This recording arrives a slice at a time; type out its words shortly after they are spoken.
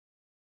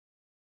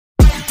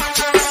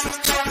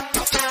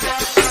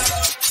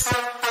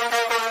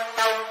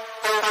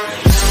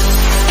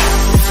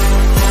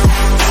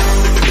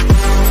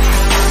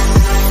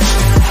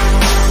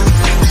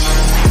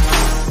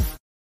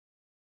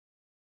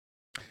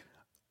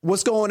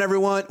What's going,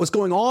 everyone? What's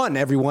going on,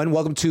 everyone?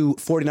 Welcome to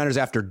 49ers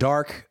After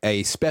Dark,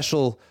 a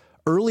special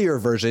earlier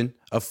version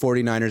of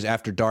 49ers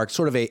After Dark,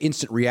 sort of an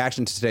instant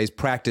reaction to today's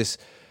practice.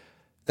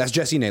 That's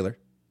Jessie Naylor.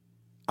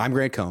 I'm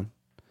Grant Cohn.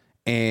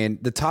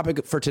 And the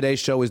topic for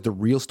today's show is the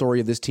real story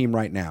of this team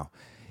right now.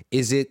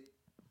 Is it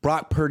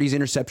Brock Purdy's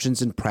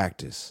interceptions in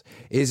practice?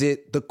 Is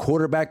it the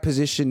quarterback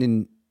position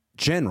in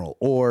general?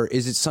 Or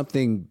is it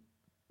something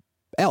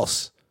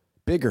else,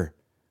 bigger?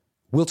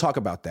 We'll talk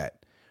about that.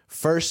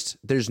 First,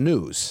 there's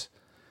news.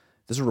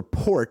 There's a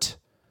report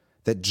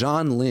that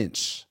John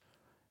Lynch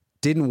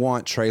didn't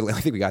want Trey Lance.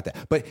 I think we got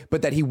that.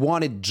 But that he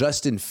wanted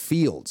Justin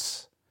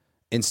Fields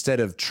instead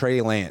of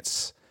Trey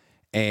Lance.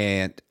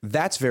 And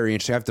that's very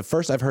interesting. The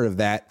first I've heard of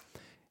that.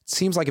 It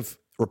seems like if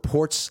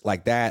reports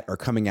like that are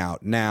coming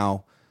out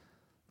now,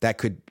 that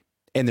could,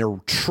 and they're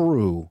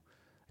true,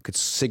 could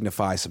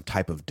signify some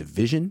type of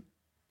division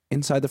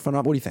inside the front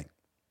office. What do you think?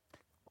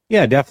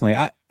 Yeah,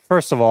 definitely.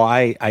 First of all,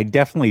 I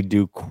definitely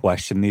do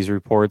question these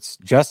reports.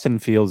 Justin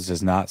Fields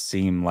does not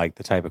seem like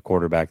the type of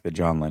quarterback that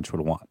John Lynch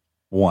would want.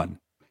 One.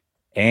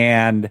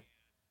 And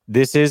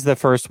this is the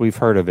first we've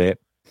heard of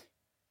it.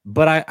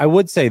 But I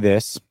would say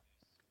this.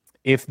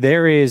 If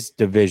there is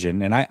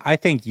division, and I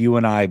think you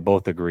and I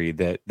both agree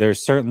that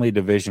there's certainly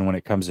division when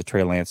it comes to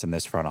Trey Lance in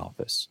this front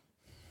office.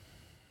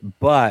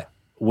 But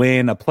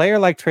when a player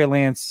like Trey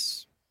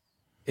Lance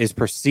is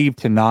perceived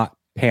to not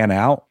pan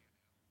out,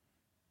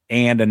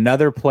 and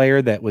another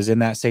player that was in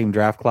that same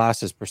draft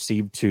class is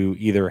perceived to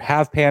either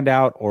have panned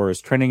out or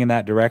is trending in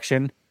that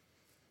direction,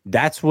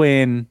 that's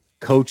when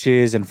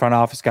coaches and front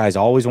office guys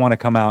always want to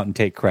come out and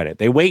take credit.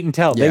 They wait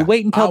until they see.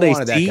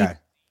 That guy.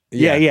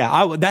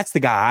 Yeah. That's the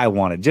guy I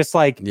wanted. Just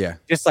like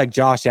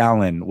Josh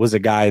Allen was a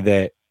guy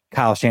that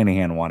Kyle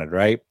Shanahan wanted,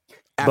 right?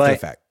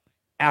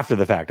 After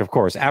the fact, of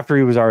course, after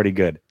he was already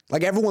good.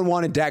 Like everyone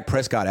wanted Dak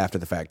Prescott after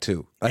the fact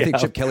too. I think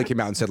Chip Kelly came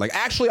out and said, like,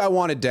 actually, I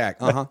wanted Dak.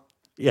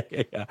 Yeah.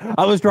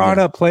 I was drawing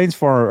up plays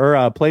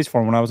for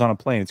him when I was on a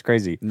plane. It's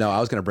crazy. No,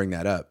 I was going to bring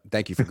that up.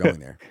 Thank you for going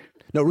there.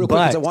 No, real quick,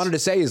 because I wanted to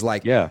say is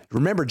like,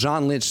 remember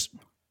John Lynch,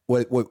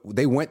 what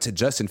they went to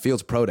Justin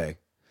Fields' pro day.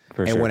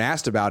 When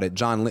asked about it,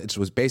 John Lynch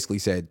was basically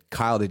said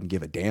Kyle didn't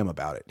give a damn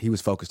about it. He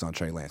was focused on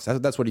Trey Lance.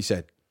 That's what he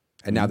said.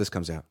 And now this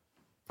comes out.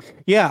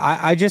 Yeah,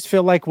 I just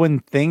feel like when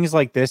things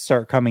like this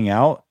start coming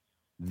out,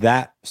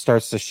 that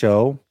starts to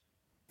show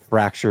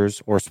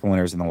fractures or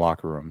splinters in the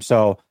locker room.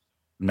 So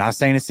I'm not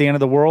saying it's the end of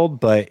the world,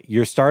 but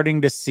you're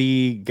starting to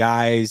see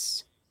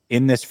guys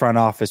in this front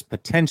office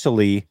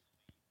potentially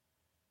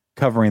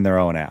covering their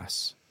own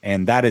ass.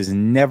 And that is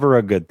never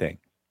a good thing.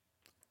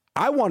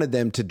 I wanted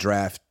them to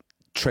draft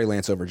Trey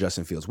Lance over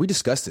Justin Fields. We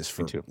discussed this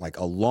for like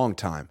a long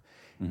time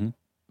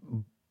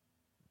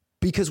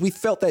because we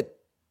felt that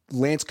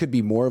Lance could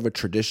be more of a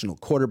traditional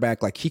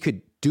quarterback. Like he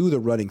could do the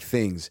running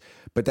things,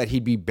 but that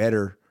he'd be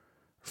better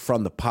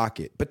from the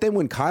pocket. But then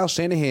when Kyle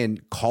Shanahan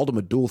called him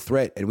a dual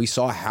threat and we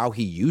saw how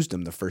he used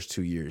him the first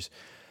 2 years,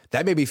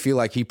 that made me feel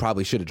like he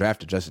probably should have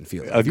drafted Justin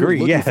Fields. If you were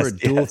looking for a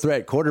dual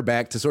threat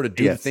quarterback to sort of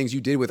do the things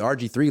you did with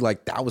RG3,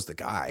 like that was the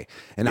guy.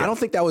 And I don't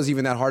think that was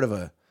even that hard of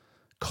a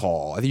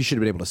call. I think you should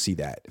have been able to see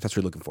that if that's what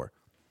you're looking for.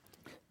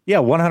 Yeah,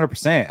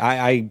 100%.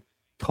 I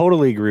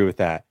totally agree with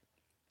that.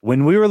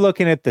 When we were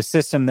looking at the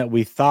system that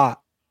we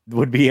thought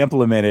would be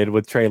implemented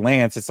with Trey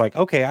Lance, it's like,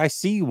 okay, I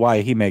see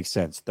why he makes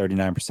sense.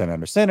 39%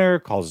 under center,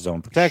 calls his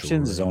own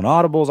protections, his own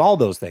audibles, all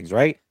those things,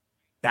 right?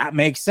 That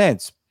makes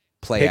sense.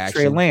 Pick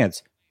action. Trey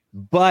Lance.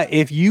 But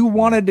if you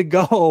wanted to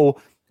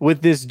go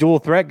with this dual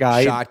threat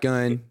guy,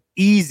 shotgun,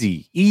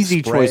 easy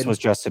choice was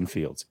Justin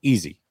Fields.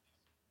 Easy.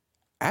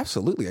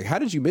 Absolutely. Like, how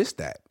did you miss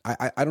that?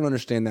 I don't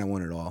understand that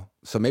one at all.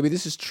 So maybe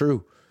this is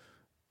true.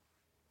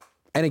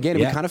 And again,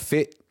 we kind of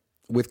fit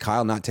with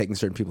Kyle not taking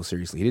certain people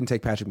seriously. He didn't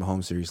take Patrick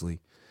Mahomes seriously.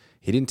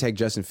 He didn't take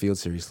Justin Fields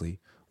seriously.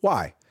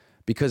 Why?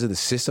 Because of the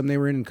system they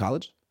were in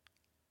college?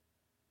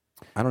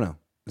 I don't know.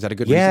 Is that a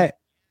good reason?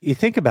 You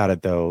think about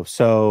it, though.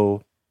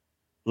 So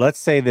let's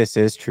say this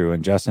is true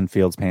and Justin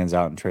Fields pans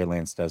out and Trey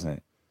Lance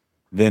doesn't.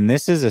 Then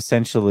this is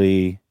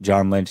essentially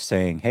John Lynch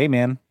saying, hey,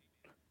 man,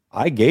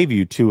 I gave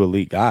you two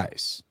elite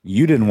guys.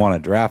 You didn't want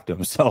to draft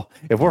them. So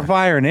if we're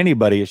firing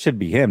anybody, it should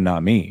be him,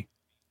 not me.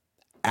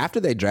 After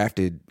they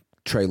drafted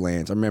Trey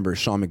Lance, I remember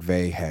Sean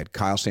McVay had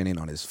Kyle Shanahan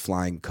on his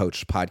Flying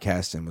Coach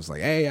podcast and was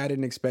like, hey, I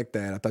didn't expect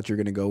that. I thought you were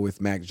going to go with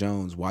Mac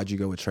Jones. Why'd you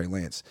go with Trey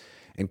Lance?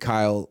 And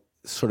Kyle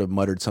sort of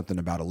muttered something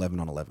about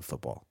 11-on-11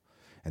 football.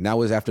 And that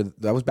was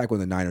back when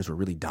the Niners were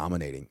really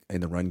dominating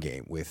in the run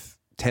game with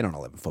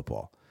 10-on-11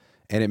 football.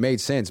 And it made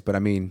sense. But I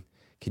mean,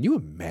 can you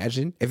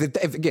imagine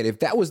if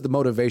that was the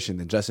motivation,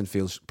 then Justin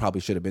Fields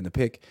probably should have been the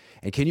pick.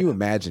 And can you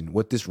imagine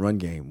what this run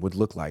game would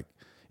look like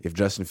if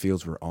Justin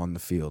Fields were on the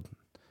field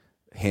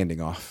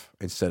handing off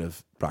instead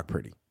of Brock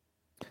Purdy?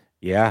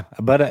 Yeah,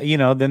 but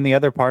then the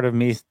other part of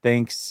me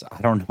thinks,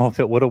 I don't know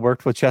if it would have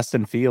worked with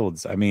Justin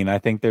Fields. I mean, I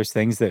think there's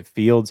things that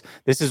Fields,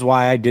 this is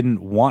why I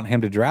didn't want him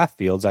to draft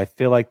Fields. I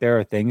feel like there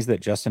are things that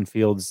Justin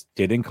Fields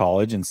did in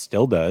college and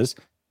still does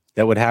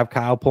that would have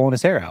Kyle pulling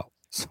his hair out.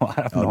 So I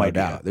have Oh, no no idea.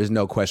 doubt. There's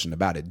no question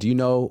about it. Do you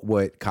know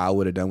what Kyle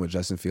would have done with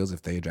Justin Fields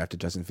if they had drafted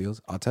Justin Fields?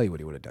 I'll tell you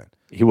what he would have done.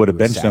 He would have would've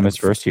benched sat him him his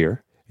first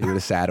year. He would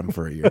have sat him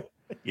for a year.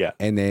 Yeah.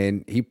 And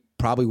then he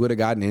probably would have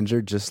gotten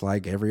injured just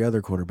like every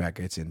other quarterback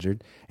gets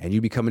injured. And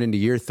you'd be coming into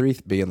year 3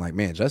 being like,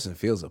 man, Justin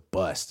Fields a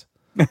bust.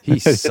 He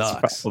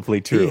sucks.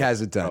 Probably true. He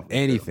hasn't done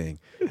anything.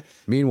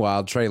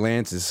 Meanwhile, Trey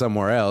Lance is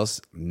somewhere else.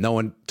 No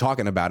one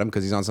talking about him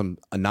because he's on some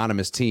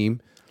anonymous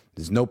team.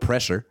 There's no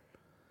pressure.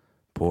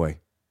 Boy.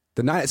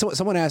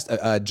 Someone asked,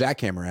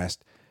 Jackhammer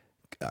asked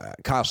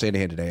Kyle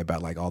Shanahan today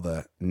about like all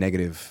the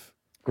negative.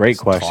 Great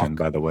question,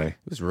 by the way. It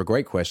was a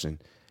great question.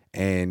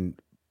 And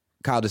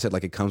Kyle just said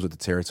like it comes with the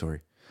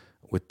territory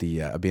with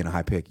the being a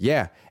high pick.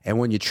 Yeah. And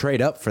when you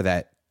trade up for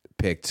that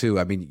pick too,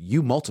 I mean,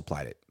 you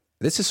multiplied it.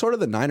 This is sort of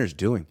the Niners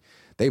doing.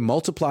 They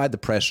multiplied the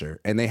pressure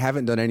and they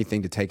haven't done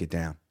anything to take it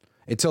down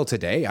until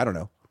today. I don't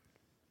know.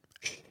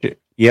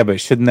 Yeah,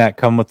 but shouldn't that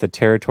come with the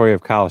territory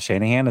of Kyle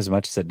Shanahan as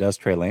much as it does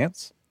Trey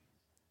Lance?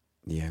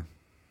 Yeah.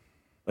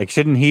 Like,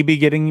 shouldn't he be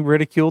getting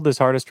ridiculed as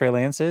hard as Trey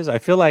Lance is? I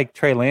feel like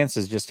Trey Lance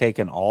has just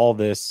taken all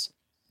this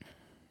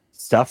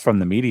stuff from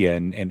the media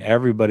and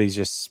everybody's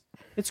just,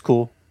 it's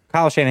cool.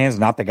 Kyle Shanahan's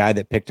not the guy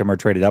that picked him or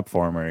traded up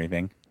for him or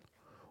anything.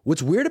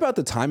 What's weird about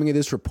the timing of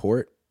this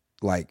report,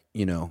 like,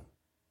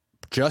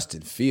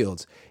 Justin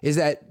Fields, is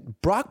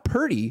that Brock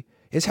Purdy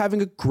is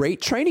having a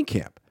great training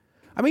camp.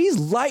 I mean, he's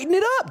lighting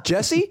it up,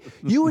 Jesse.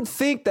 You would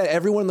think that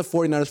everyone in the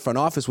 49ers front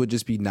office would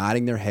just be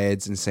nodding their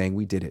heads and saying,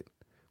 we did it.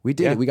 We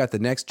did it. We got the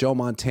next Joe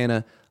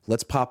Montana.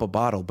 Let's pop a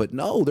bottle. But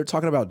no, they're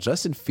talking about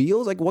Justin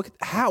Fields. Like, what?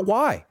 How?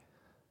 Why?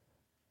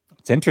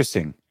 It's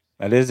interesting.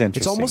 That is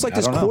interesting. It's almost like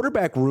this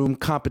quarterback room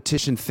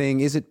competition thing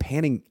isn't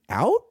panning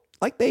out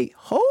like they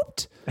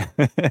hoped.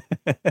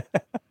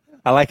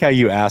 I like how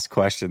you ask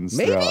questions.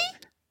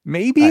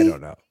 Maybe? I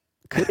don't know.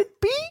 Could it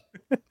be?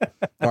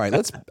 All right,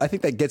 I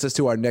think that gets us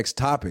to our next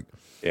topic.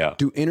 Yeah.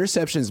 Do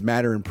interceptions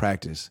matter in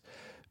practice?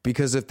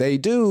 Because if they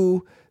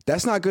do,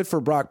 that's not good for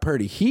Brock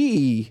Purdy.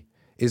 He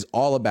is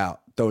all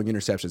about throwing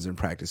interceptions in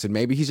practice. And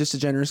maybe he's just a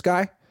generous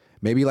guy.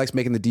 Maybe he likes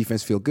making the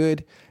defense feel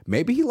good.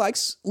 Maybe he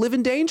likes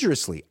living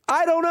dangerously.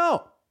 I don't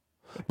know.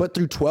 But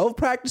through 12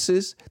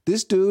 practices,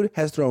 this dude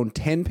has thrown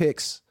 10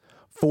 picks,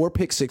 4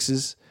 pick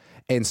sixes,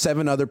 and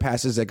 7 other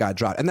passes that got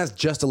dropped. And that's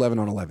just 11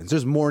 on 11s.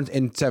 There's more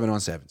in 7 on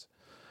 7s.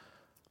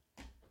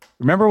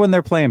 Remember when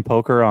they're playing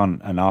poker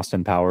on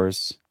Austin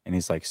Powers? And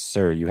he's like,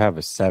 sir, you have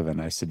a 7.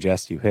 I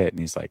suggest you hit. And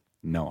he's like,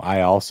 no,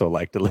 I also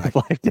like to live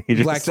life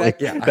dangerously. Blackjack?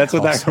 Yeah, that's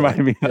what that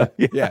reminded me of.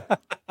 Yeah.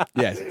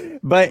 Yes.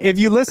 But if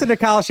you listen to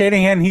Kyle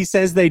Shanahan, he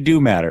says they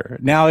do matter.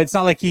 Now, it's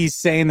not like he's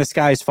saying the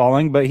sky's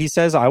falling, but he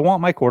says, I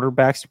want my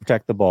quarterbacks to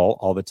protect the ball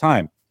all the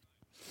time.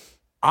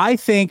 I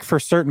think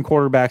for certain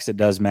quarterbacks, it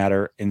does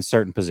matter in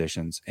certain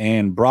positions.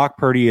 And Brock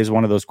Purdy is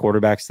one of those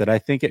quarterbacks that I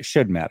think it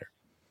should matter.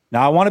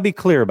 Now, I want to be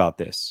clear about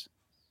this.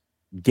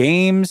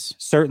 Games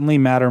certainly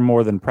matter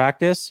more than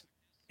practice.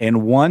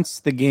 And once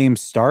the games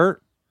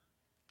start,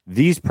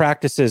 these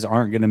practices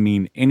aren't going to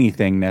mean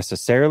anything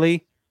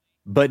necessarily,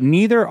 but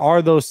neither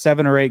are those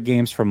 7 or 8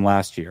 games from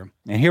last year.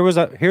 And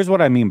here's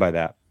what I mean by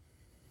that.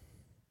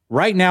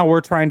 Right now,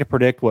 we're trying to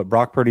predict what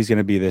Brock Purdy's going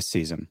to be this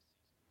season.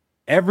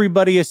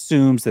 Everybody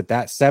assumes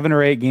that 7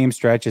 or 8 game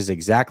stretch is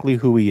exactly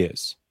who he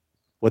is.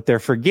 What they're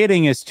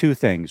forgetting is 2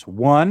 things.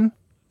 One,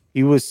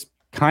 he was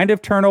kind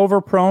of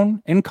turnover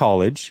prone in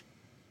college.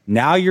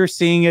 Now you're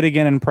seeing it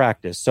again in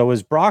practice. So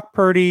is Brock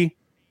Purdy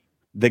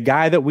the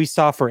guy that we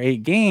saw for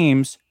 8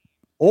 games,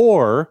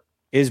 or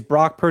is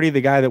Brock Purdy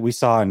the guy that we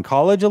saw in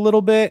college a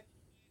little bit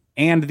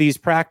and these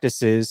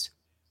practices?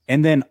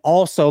 And then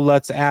also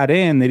let's add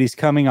in that he's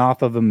coming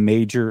off of a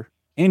major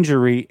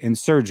injury and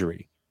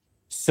surgery.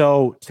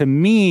 So to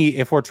me,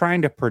 if we're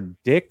trying to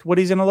predict what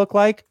he's going to look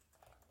like,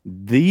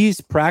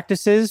 these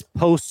practices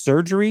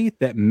post-surgery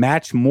that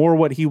match more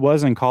what he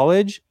was in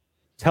college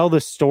tell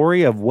the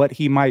story of what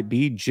he might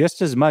be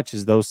just as much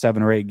as those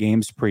 7 or 8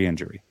 games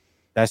pre-injury.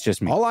 That's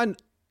just me. All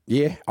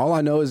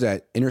I know is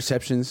that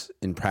interceptions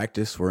in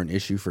practice were an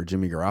issue for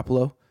Jimmy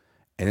Garoppolo,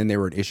 and then they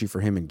were an issue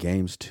for him in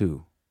games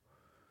too.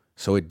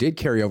 So it did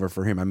carry over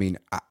for him. I mean,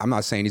 I'm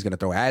not saying he's going to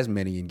throw as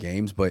many in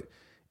games, but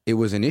it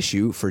was an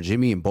issue for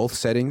Jimmy in both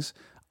settings.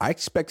 I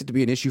expect it to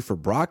be an issue for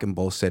Brock in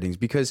both settings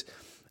because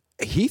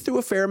he threw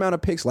a fair amount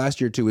of picks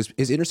last year too.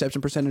 His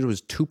interception percentage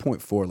was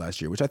 2.4 last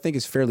year, which I think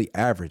is fairly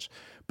average,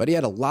 but he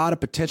had a lot of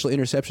potential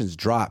interceptions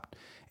dropped,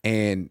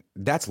 and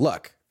that's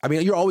luck. I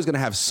mean, you're always going to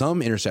have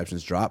some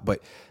interceptions drop,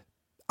 but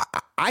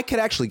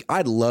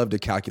I'd love to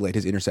calculate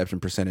his interception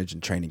percentage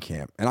in training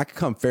camp, and I could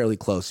come fairly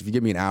close. If you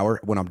give me an hour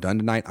when I'm done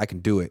tonight, I can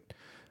do it.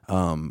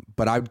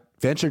 But I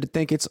venture to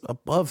think it's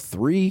above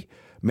 3,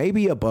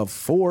 maybe above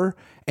 4,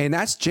 and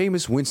that's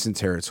Jameis Winston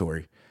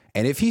territory.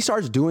 And if he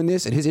starts doing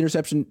this and his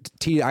interception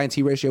T to INT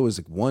ratio is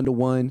like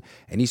 1-to-1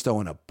 and he's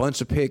throwing a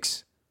bunch of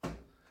picks,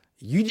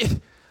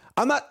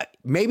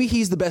 maybe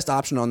he's the best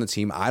option on the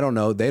team. I don't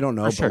know. They don't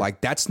know. But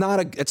like, it's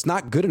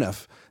not good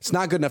enough. It's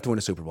not good enough to win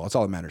a Super Bowl. That's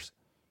all that matters.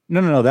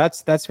 No.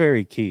 That's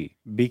very key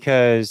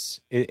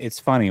because it's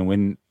funny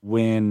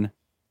when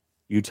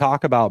you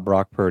talk about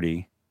Brock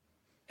Purdy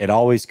it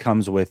always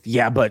comes with,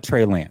 yeah, but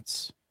Trey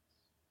Lance.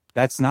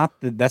 That's not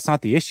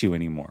the issue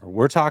anymore.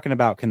 We're talking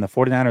about, can the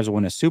 49ers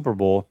win a Super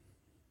Bowl?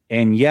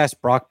 And yes,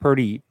 Brock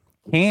Purdy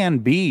can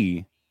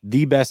be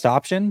the best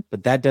option,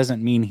 but that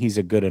doesn't mean he's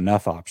a good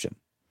enough option.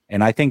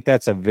 And I think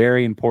that's a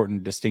very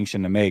important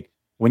distinction to make.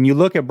 When you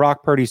look at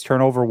Brock Purdy's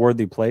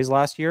turnover-worthy plays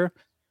last year,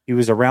 he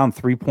was around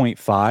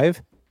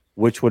 3.5,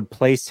 which would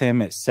place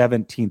him at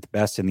 17th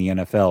best in the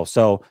NFL.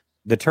 So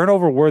the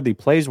turnover-worthy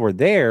plays were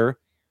there.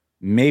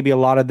 Maybe a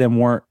lot of them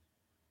weren't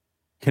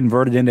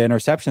converted into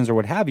interceptions or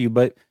what have you,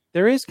 but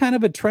there is kind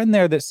of a trend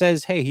there that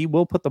says, hey, he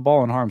will put the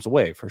ball in harm's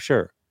way for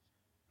sure.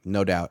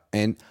 No doubt.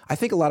 And I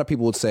think a lot of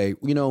people would say,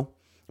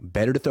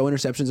 better to throw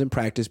interceptions in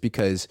practice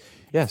because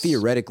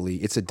theoretically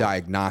it's a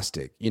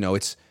diagnostic.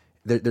 It's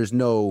there's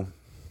no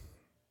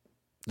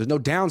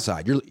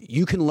downside.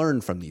 You can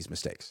learn from these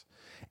mistakes.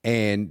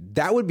 And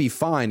that would be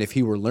fine if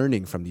he were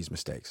learning from these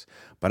mistakes.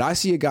 But I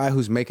see a guy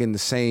who's making the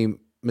same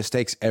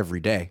mistakes every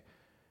day.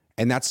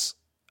 And that's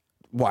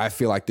why I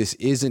feel like this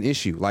is an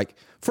issue. Like,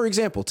 for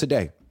example,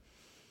 today,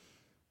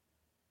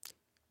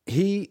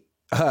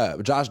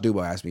 Josh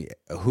Dubois asked me,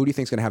 who do you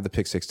think's going to have the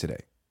pick six today?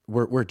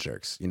 We're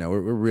jerks. We're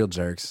real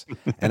jerks.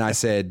 And I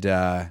said,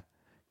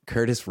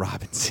 Curtis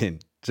Robinson,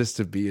 just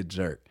to be a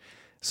jerk.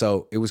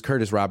 So it was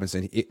Curtis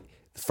Robinson. The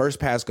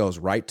first pass goes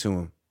right to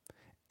him.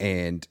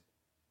 And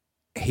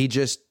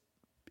there's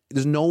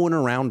no one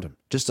around him.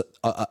 Just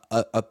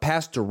a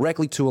pass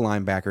directly to a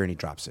linebacker, and he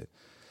drops it.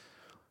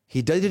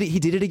 He did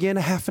it again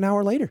a half an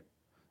hour later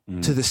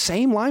to the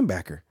same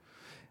linebacker.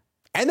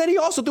 And then he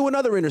also threw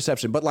another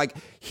interception. But,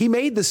 he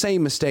made the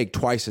same mistake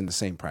twice in the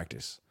same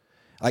practice.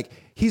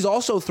 He's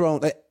also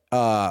thrown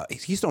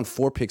he's thrown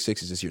 4 pick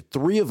sixes this year.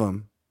 3 of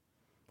them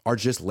are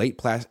just late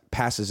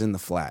passes in the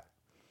flat,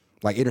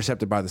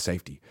 intercepted by the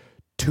safety.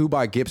 2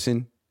 by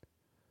Gibson,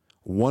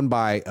 1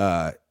 by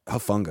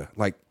Hufanga.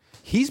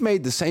 He's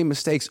made the same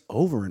mistakes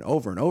over and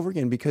over and over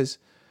again because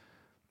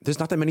there's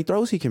not that many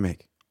throws he can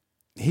make.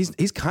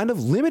 He's kind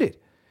of limited.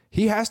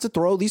 He has to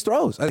throw these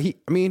throws.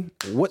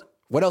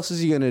 What else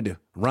is he going to do?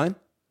 Run?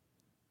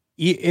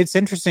 It's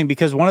interesting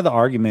because one of the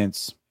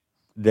arguments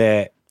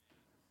that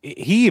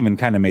he even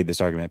kind of made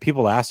this argument.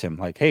 People asked him,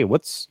 hey,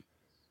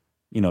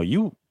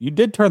 you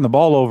did turn the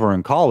ball over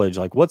in college.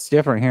 What's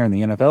different here in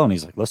the NFL? And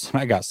he's like, listen,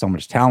 I got so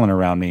much talent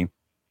around me.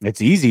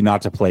 It's easy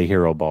not to play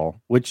hero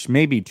ball, which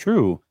may be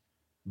true.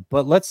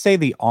 But let's say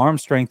the arm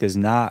strength is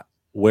not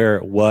where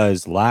it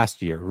was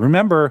last year.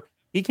 Remember,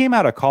 he came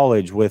out of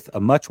college with a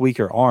much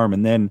weaker arm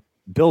and then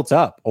built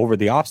up over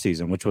the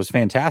offseason, which was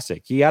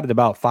fantastic. He added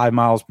about 5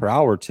 miles per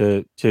hour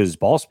to his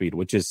ball speed,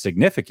 which is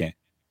significant.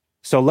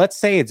 So let's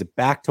say it's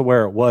back to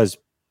where it was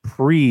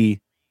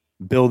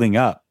pre-building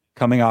up,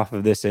 coming off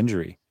of this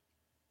injury.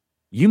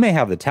 You may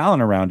have the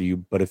talent around you,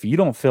 but if you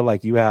don't feel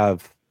like you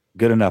have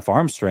good enough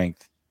arm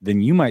strength,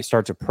 then you might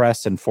start to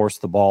press and force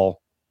the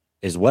ball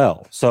as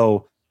well.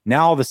 So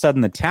now all of a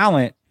sudden the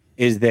talent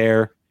is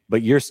there,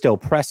 but you're still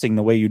pressing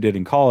the way you did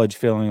in college,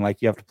 feeling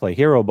like you have to play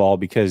hero ball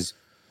because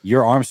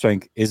your arm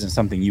strength isn't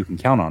something you can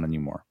count on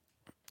anymore.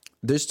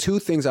 There's 2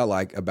 things I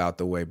like about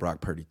the way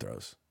Brock Purdy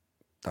throws.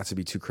 Not to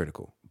be too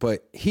critical,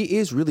 but he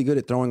is really good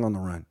at throwing on the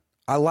run.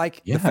 I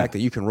like the fact that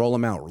you can roll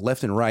him out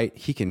left and right.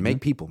 He can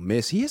make people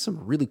miss. He has some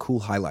really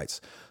cool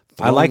highlights.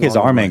 I like his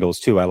arm angles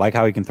too. I like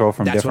how he can throw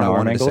from different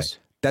arm angles.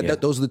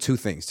 Those are the 2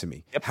 things to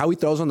me. Yep. How he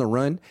throws on the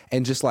run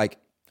and just I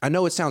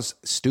know it sounds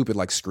stupid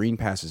like screen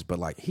passes, but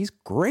he's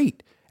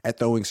great at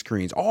throwing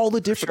screens. All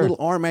the different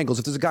little arm angles.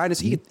 If there's a guy in this,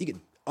 he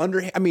can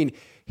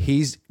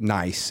he's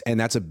nice, and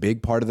that's a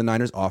big part of the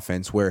Niners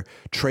offense where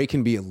Trey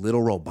can be a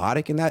little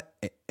robotic in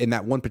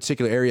that one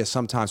particular area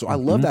sometimes. So I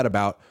love that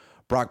about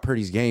Brock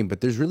Purdy's game,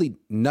 but there's really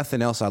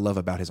nothing else I love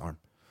about his arm.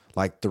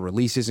 The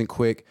release isn't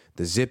quick,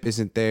 the zip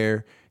isn't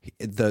there,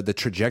 the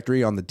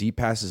trajectory on the deep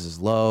passes is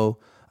low.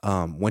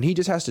 When he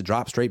just has to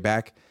drop straight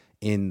back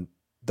in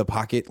the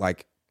pocket,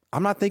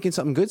 I'm not thinking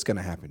something good's going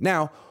to happen.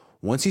 Now,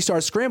 once he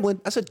starts scrambling,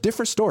 that's a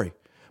different story.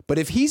 But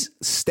if he's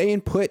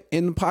staying put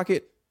in the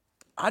pocket,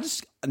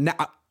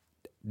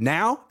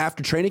 now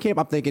after training camp,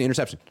 I'm thinking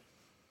interception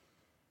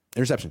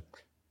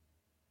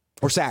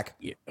or sack.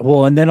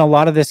 Well, and then a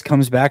lot of this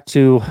comes back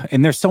to,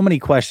 and there's so many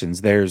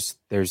questions. There's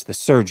the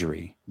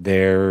surgery.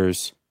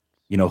 There's,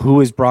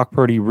 who is Brock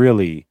Purdy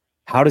really?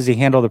 How does he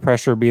handle the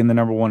pressure of being the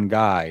number 1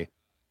 guy?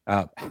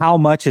 How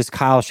much is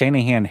Kyle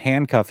Shanahan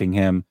handcuffing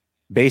him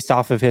based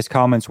off of his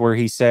comments where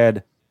he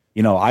said,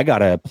 I got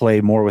to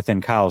play more within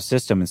Kyle's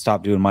system and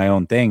stop doing my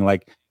own thing.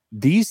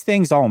 These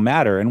things all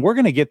matter, and we're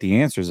going to get the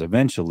answers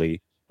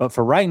eventually. But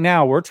for right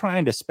now, we're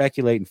trying to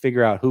speculate and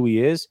figure out who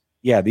he is.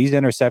 Yeah, these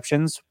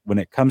interceptions, when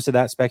it comes to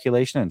that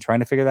speculation and trying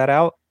to figure that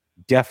out,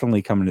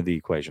 definitely come into the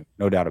equation.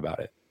 No doubt about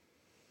it.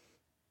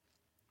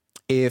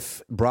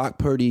 If Brock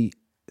Purdy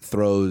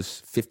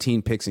throws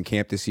 15 picks in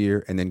camp this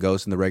year and then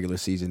goes in the regular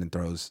season and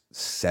throws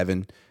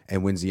 7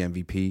 and wins the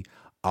MVP,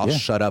 I'll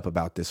shut up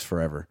about this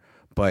forever.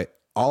 But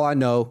all I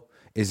know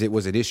is it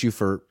was an issue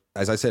for,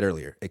 as I said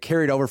earlier, it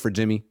carried over for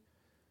Jimmy.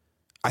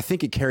 I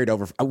think it carried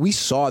over. We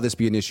saw this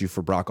be an issue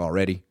for Brock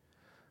already.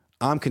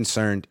 I'm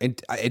concerned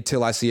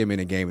until I see him in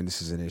a game and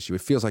this is an issue.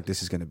 It feels like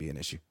this is going to be an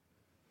issue.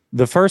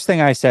 The first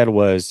thing I said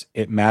was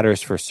it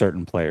matters for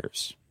certain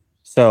players.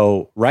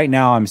 So right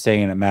now I'm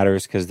saying it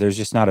matters because there's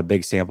just not a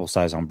big sample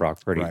size on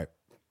Brock Purdy. Right.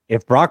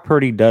 If Brock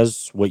Purdy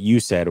does what you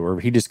said, or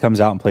he just comes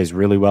out and plays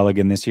really well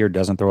again this year,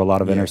 doesn't throw a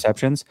lot of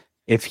interceptions,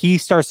 if he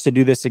starts to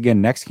do this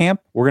again next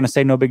camp, we're going to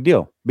say no big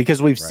deal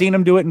because we've seen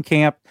him do it in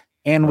camp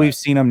and we've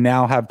seen him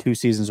now have 2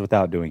 seasons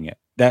without doing it.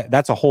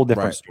 That's a whole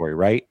different story,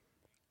 right?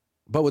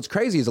 But what's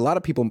crazy is a lot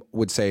of people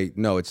would say,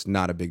 no, it's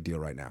not a big deal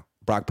right now.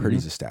 Brock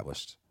Purdy's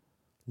established.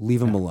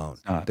 Leave him alone.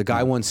 The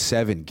guy won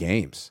 7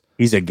 games.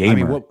 He's a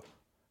gamer. I mean,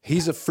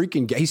 he's a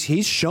freaking,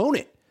 he's shown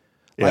it.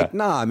 Like,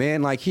 nah,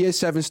 man, like he has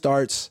 7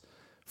 starts.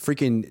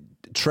 Freaking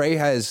Trey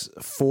has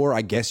 4,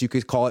 I guess you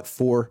could call it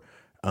 4.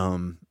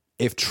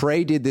 If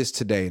Trey did this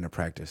today in a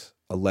practice,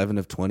 11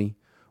 of 20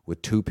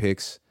 with 2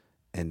 picks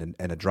and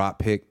a drop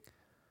pick,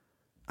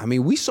 I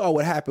mean, we saw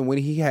what happened when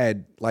he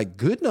had like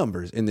good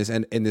numbers in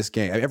this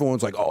game.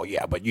 Everyone's like, "Oh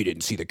yeah, but you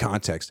didn't see the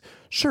context."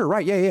 Sure,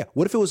 right? Yeah.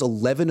 What if it was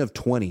 11 of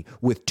 20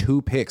 with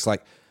 2 picks?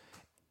 Like,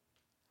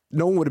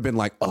 no one would have been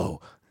like, "Oh,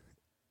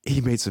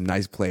 he made some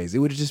nice plays." It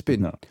would have just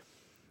been,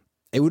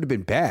 it would have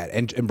been bad.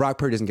 And Brock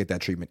Purdy doesn't get that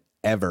treatment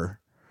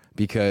ever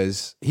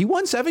because he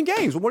won 7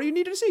 games. What do you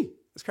need to see?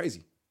 It's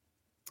crazy.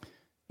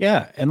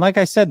 Yeah, and like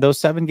I said, those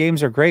 7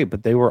 games are great,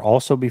 but they were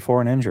also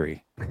before an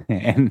injury,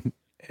 and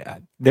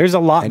there's a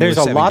lot. There's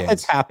a lot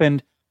that's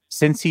happened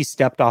since he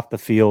stepped off the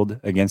field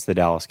against the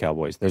Dallas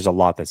Cowboys. There's a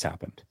lot that's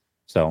happened.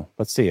 So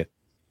let's see it.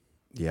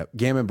 Yep.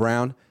 Gammon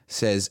Brown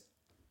says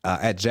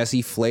at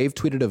Jesse Flav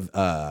tweeted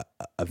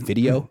a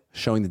video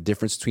showing the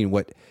difference between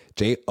what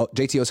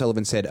JT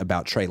O'Sullivan said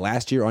about Trey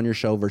last year on your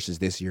show versus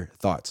this year.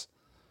 Thoughts?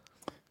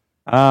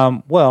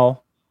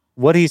 Well,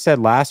 what he said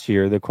last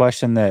year, the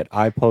question that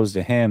I posed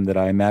to him that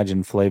I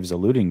imagine Flav's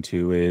alluding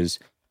to is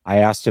I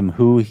asked him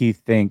who he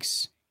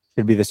thinks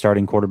should be the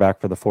starting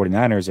quarterback for the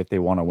 49ers if they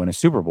want to win a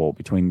Super Bowl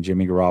between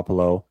Jimmy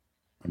Garoppolo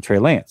and Trey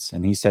Lance.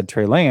 And he said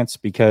Trey Lance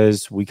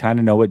because we kind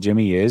of know what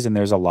Jimmy is and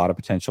there's a lot of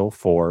potential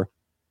for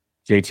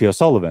JT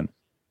O'Sullivan.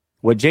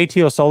 What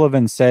JT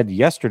O'Sullivan said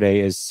yesterday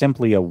is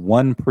simply a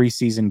 1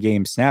 preseason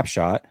game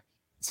snapshot.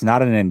 It's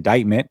not an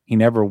indictment. He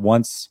never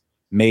once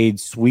made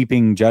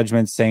sweeping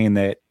judgments saying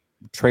that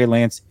Trey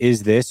Lance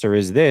is this or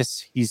is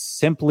this. He's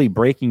simply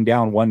breaking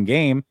down 1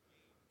 game.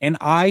 And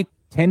I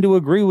tend to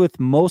agree with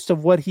most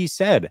of what he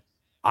said.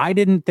 I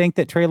didn't think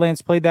that Trey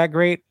Lance played that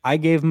great. I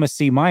gave him a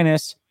C-,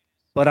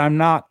 but I'm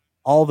not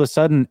all of a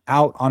sudden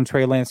out on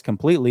Trey Lance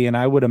completely. And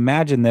I would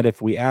imagine that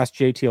if we asked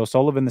JT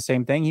O'Sullivan the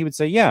same thing, he would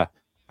say, yeah,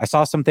 I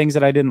saw some things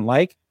that I didn't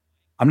like.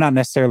 I'm not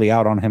necessarily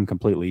out on him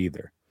completely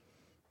either.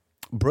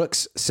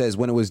 Brooks says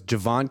when it was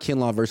Javon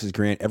Kinlaw versus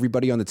Grant,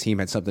 everybody on the team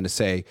had something to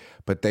say,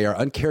 but they are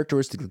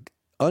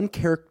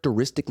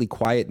uncharacteristically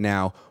quiet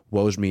now.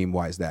 Woj meme,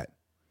 why is that?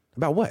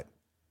 About what?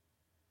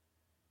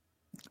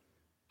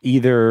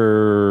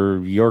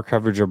 Either your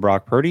coverage of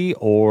Brock Purdy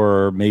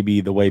or maybe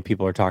the way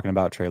people are talking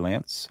about Trey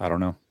Lance. I don't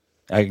know.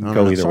 I can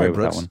go either way with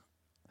that one.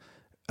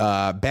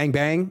 Bang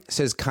Bang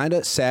says kind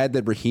of sad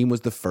that Raheem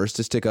was the first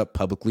to stick up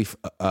publicly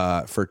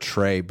for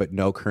Trey, but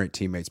no current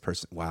teammates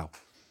Wow.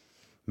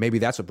 Maybe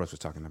that's what Brooks was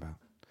talking about.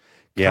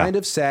 Yeah. Kind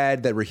of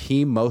sad that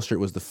Raheem Mostert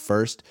was the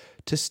first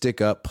to stick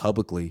up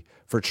publicly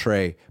for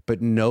Trey,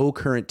 but no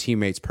current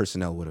teammates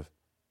personnel would have.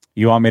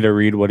 You want me to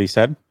read what he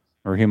said,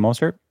 Raheem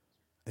Mostert?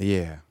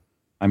 Yeah.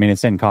 I mean,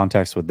 it's in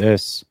context with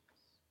this.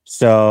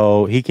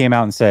 So he came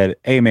out and said,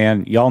 hey,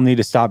 man, y'all need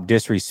to stop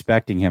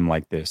disrespecting him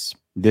like this.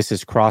 This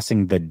is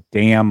crossing the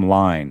damn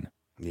line.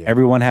 Yeah.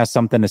 Everyone has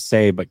something to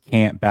say, but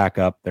can't back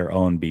up their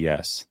own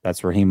BS.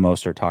 That's Raheem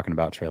Mostert talking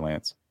about Trey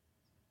Lance.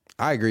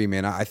 I agree,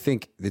 man. I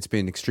think it's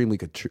been extremely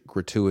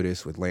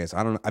gratuitous with Lance.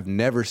 I've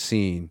never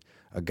seen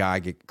a guy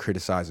get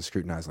criticized and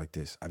scrutinized like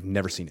this. I've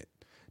never seen it.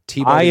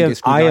 Tebow gets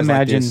scrutinized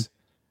like this.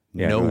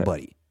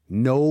 Nobody,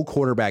 no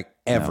quarterback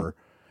ever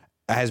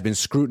has been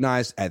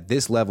scrutinized at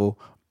this level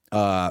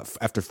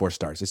after 4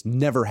 starts. It's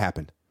never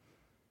happened,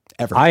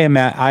 ever. I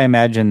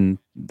imagine,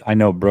 I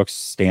know Brooks'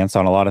 stance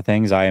on a lot of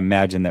things. I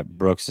imagine that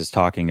Brooks is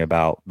talking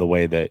about the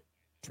way that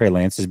Trey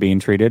Lance is being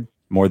treated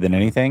more than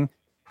anything.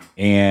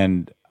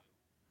 And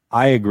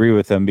I agree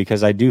with him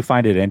because I do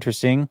find it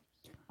interesting.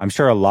 I'm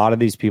sure a lot of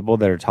these people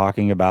that are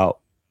talking about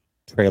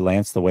Trey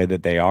Lance the way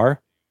that they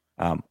are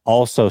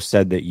also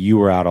said that you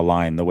were out of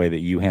line the way that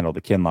you handled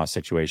the Kinlaw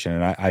situation.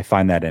 And I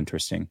find that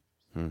interesting.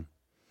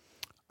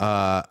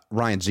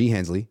 Ryan G.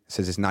 Hensley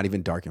says it's not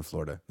even dark in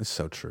Florida. It's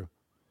so true.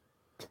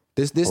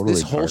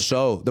 This whole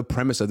show, the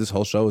premise of this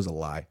whole show is a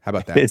lie. How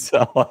about that? It's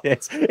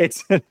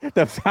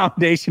the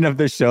foundation of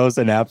the show is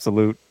an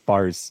absolute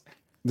farce.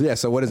 Yeah,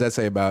 so what does that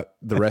say about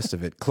the rest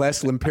of it?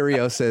 Cles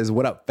Limperio says,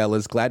 what up,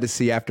 fellas? Glad to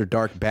see After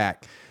Dark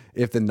back.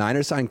 If the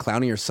Niners sign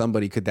Clowney or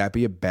somebody, could that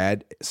be a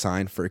bad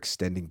sign for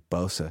extending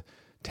Bosa?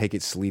 Take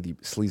it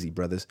sleazy,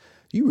 brothers.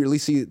 You really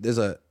see there's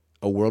a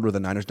world where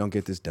the Niners don't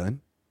get this done?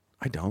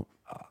 I don't.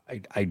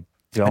 I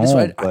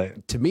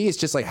don't. To me, it's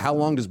just like, how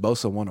long does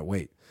Bosa want to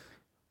wait?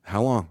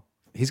 How long?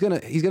 He's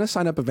gonna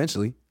sign up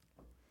eventually,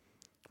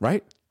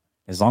 right?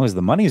 as long as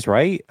the money's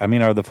right. I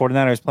mean, are the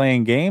 49ers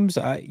playing games?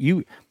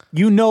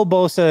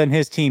 Bosa and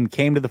his team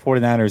came to the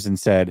 49ers and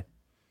said,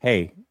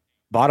 hey,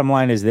 bottom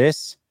line is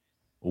this.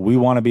 We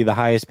want to be the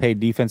highest paid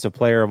defensive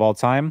player of all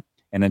time.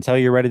 And until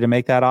you're ready to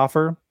make that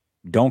offer,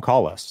 don't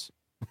call us.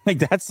 Like,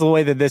 that's the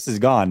way that this has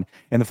gone.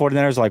 And the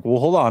 49ers are like, well,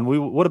 hold on.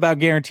 What about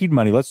guaranteed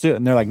money? Let's do it.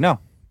 And they're like, no.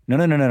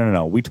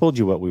 We told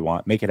you what we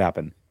want. Make it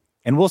happen.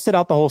 And we'll sit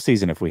out the whole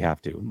season if we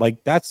have to.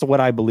 Like, that's what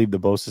I believe the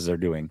Bosas are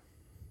doing.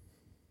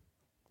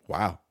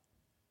 Wow.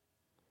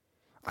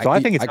 So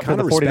I think it's up to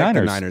the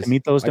 49ers to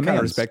meet those demands. I kind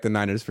of respect the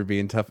Niners for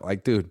being tough.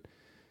 Like, dude,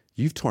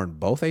 you've torn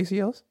both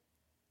ACLs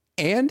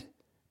and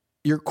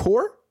your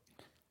core?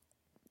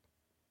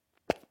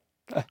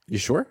 You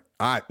sure?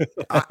 I'm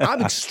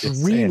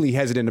extremely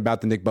hesitant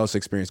about the Nick Bosa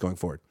experience going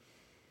forward.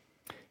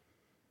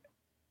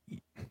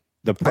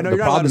 The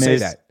problem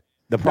is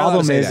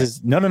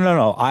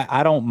no.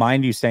 I don't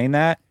mind you saying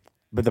that,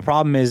 but the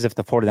problem is if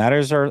the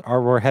 49ers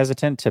were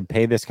hesitant to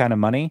pay this kind of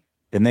money,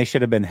 then they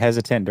should have been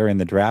hesitant during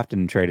the draft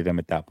and traded him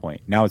at that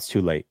point. Now it's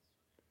too late.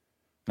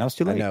 I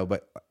know,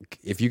 but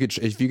if you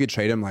could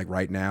trade him like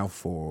right now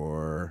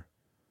for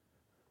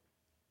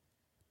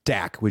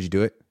Dak, would you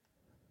do it?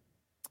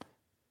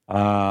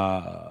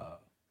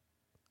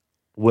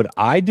 Would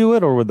I do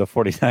it or would the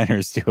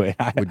 49ers do it?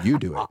 Would you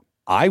do it?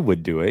 I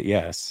would do it,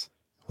 yes.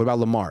 What about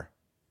Lamar?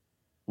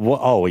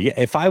 Well, yeah.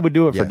 If I would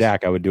do it for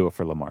Dak, I would do it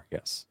for Lamar,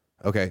 yes.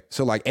 Okay.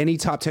 So like any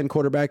top 10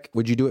 quarterback,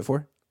 would you do it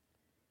for?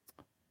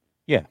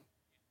 Yeah,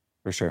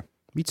 for sure.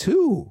 Me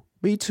too.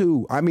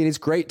 I mean, it's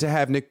great to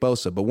have Nick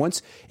Bosa,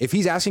 but if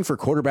he's asking for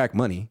quarterback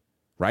money,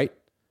 right?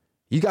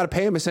 You got to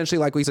pay him essentially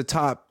like he's a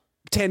top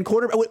 10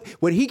 quarterback.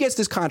 When he gets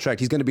this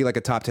contract, he's going to be like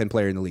a top 10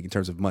 player in the league in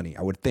terms of money,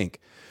 I would think.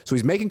 So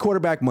he's making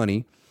quarterback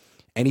money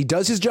and he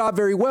does his job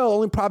very well.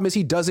 Only problem is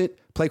he doesn't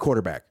play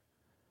quarterback.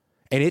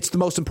 And it's the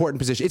most important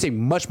position. It's a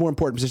much more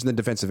important position than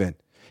defensive end.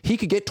 He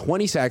could get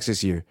 20 sacks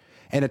this year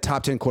and a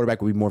top 10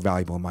 quarterback would be more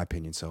valuable in my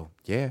opinion. So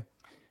yeah.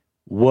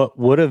 What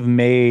would have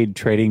made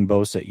trading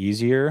Bosa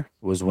easier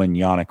was when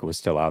Yannick was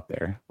still out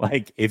there.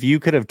 Like, if you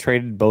could have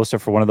traded Bosa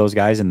for one of those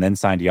guys and then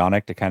signed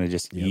Yannick to kind of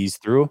just ease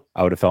through,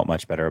 I would have felt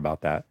much better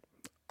about that.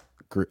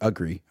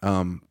 Agree.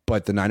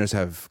 But the Niners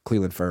have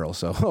Cleveland Farrell.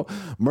 So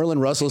Merlin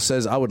Russell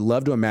says, I would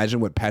love to imagine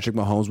what Patrick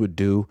Mahomes would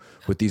do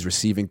with these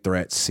receiving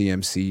threats,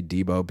 CMC,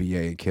 Debo,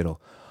 BA, and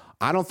Kittle.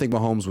 I don't think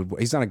Mahomes would.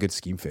 He's not a good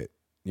scheme fit.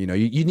 You know,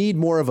 you need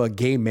more of a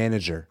game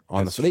manager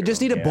on the. So they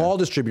just need a ball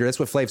distributor. That's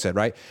what Flav said,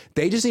 right?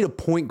 They just need a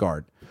point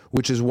guard,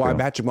 which is why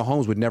Patrick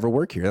Mahomes would never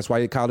work here. That's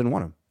why Kyle didn't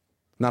want him.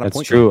 Not a point guard.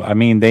 That's true. I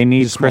mean, they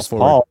need Chris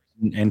Paul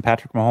and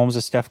Patrick Mahomes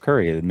as Steph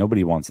Curry.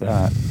 Nobody wants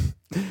that.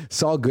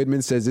 Saul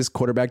Goodman says this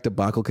quarterback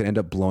debacle could end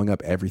up blowing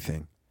up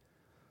everything.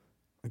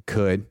 It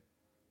could.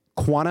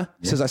 Quana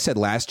says, I said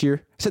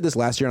this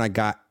last year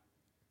and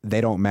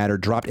they don't matter.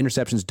 Dropped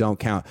interceptions don't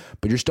count,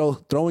 but you're still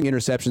throwing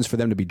interceptions for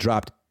them to be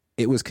dropped.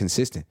 It was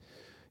consistent.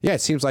 Yeah,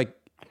 it seems like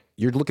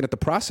you're looking at the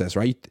process,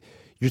 right?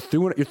 You're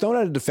throwing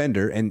at a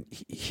defender, and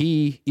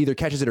he either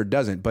catches it or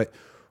doesn't. But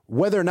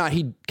whether or not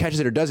he catches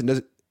it or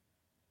doesn't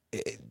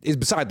is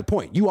beside the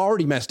point. You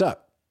already messed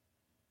up.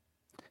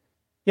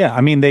 Yeah, I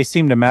mean, they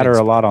seem to matter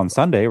a lot on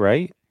Sunday,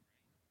 right?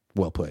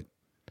 Well put.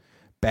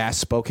 Bass,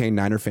 Spokane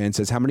Niner fan,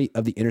 says, how many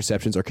of the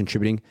interceptions are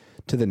contributing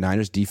to the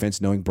Niners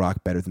defense knowing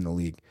Brock better than the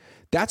league?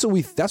 That's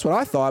what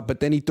I thought, but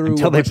then he threw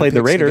until they played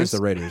the Raiders.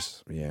 The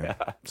Raiders. Yeah.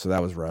 So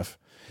that was rough.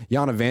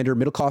 Yana Vander,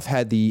 Middlecoff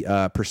had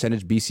the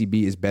percentage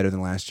BCB is better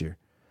than last year.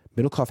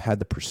 Middlecoff had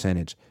the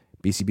percentage.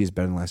 BCB is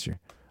better than last year.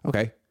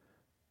 Okay.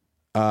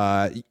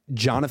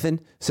 Jonathan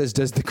says,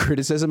 does the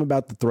criticism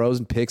about the throws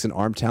and picks and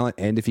arm talent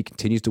end if he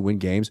continues to win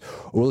games,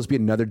 or will this be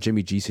another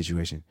Jimmy G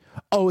situation?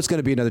 Oh, it's going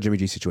to be another Jimmy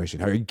G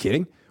situation. Are you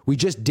kidding? We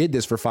just did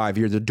this for 5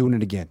 years. They're doing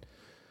it again.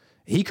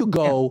 He could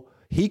go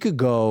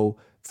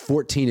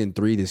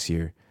 14-3 this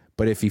year,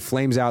 but if he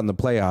flames out in the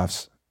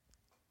playoffs,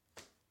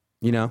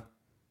 you know,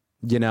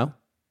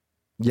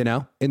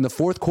 in the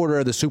fourth quarter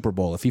of the Super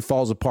Bowl, if he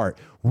falls apart,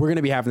 we're going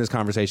to be having this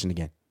conversation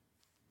again.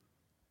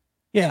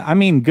 Yeah, I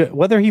mean,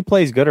 whether he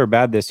plays good or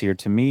bad this year,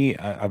 to me,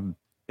 I've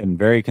been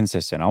very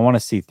consistent. I want to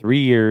see 3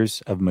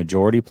 years of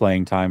majority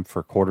playing time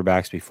for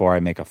quarterbacks before I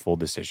make a full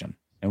decision.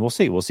 And we'll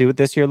see. We'll see what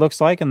this year looks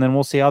like, and then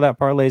we'll see how that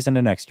parlays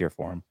into next year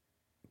for him.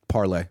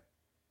 Parlay.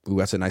 Ooh,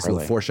 that's a nice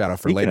little foreshadow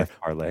for later.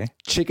 Parlay.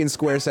 Chicken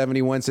Square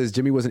 71 says,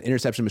 Jimmy was an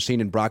interception machine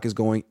and Brock is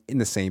going in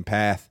the same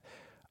path.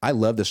 I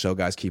love the show,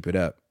 guys. Keep it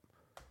up.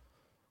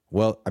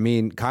 Well, I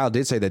mean, Kyle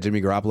did say that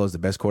Jimmy Garoppolo is the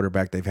best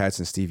quarterback they've had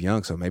since Steve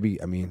Young. So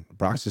maybe, I mean,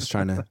 Brock's just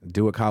trying to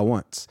do what Kyle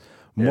wants.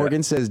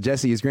 Morgan says,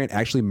 Jesse, is Grant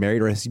actually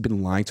married or has he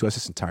been lying to us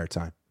this entire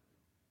time?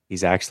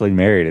 He's actually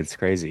married. It's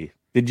crazy.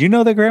 Did you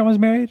know that Grant was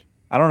married?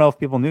 I don't know if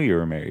people knew you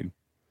were married.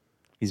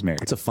 He's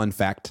married. It's a fun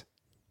fact.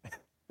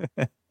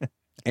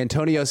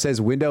 Antonio says,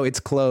 window, it's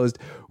closed.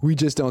 We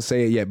just don't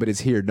say it yet, but it's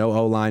here. No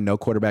O-line, no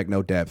quarterback,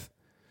 no depth.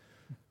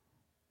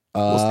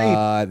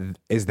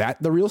 Is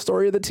that the real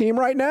story of the team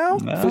right now?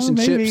 Fish and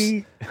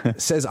maybe.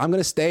 Chips says, I'm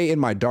going to stay in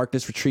my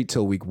darkness retreat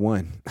till week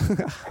 1.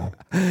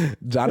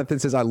 Jonathan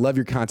says, I love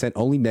your content.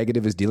 Only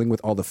negative is dealing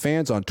with all the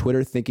fans on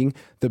Twitter thinking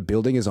the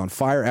building is on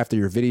fire after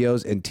your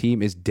videos and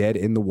team is dead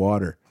in the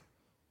water.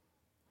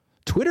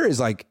 Twitter is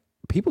like,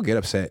 people get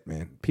upset,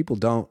 man. People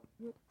don't.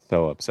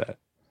 So upset.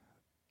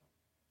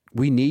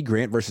 We need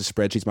Grant versus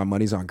spreadsheets. My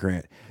money's on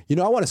Grant. You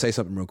know, I want to say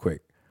something real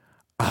quick.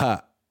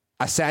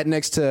 I sat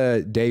next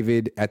to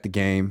David at the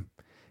game,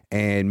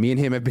 and me and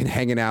him have been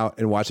hanging out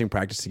and watching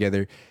practice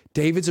together.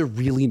 David's a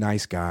really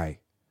nice guy.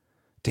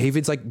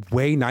 David's like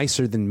way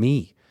nicer than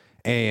me.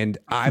 And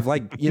I've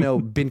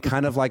been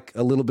kind of like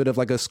a little bit of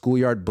like a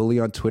schoolyard bully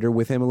on Twitter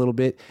with him a little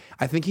bit.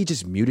 I think he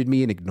just muted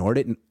me and ignored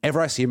it. And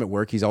ever I see him at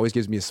work, he's always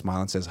gives me a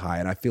smile and says hi.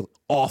 And I feel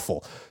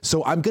awful.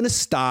 So I'm going to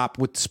stop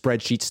with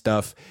spreadsheet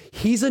stuff.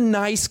 He's a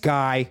nice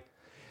guy.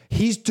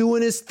 He's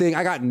doing his thing.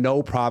 I got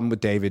no problem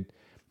with David.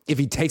 If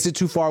he takes it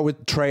too far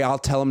with Trey, I'll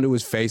tell him to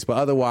his face. But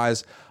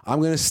otherwise, I'm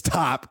going to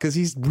stop because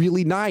he's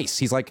really nice.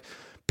 He's like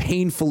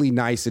painfully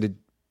nice. And it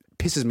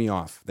pisses me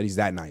off that he's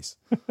that nice.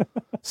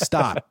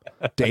 Stop,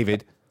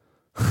 David.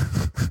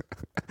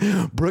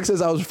 Brooke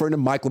says I was referring to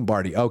Mike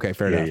Lombardi. Okay,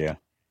 fair enough. Yeah.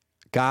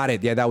 Got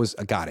it. Yeah,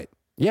 got it.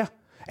 Yeah.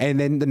 And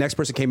then the next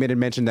person came in and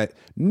mentioned that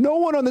no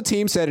one on the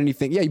team said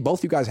anything. Yeah,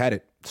 both you guys had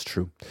it. It's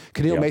true.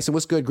 Keneal Mason,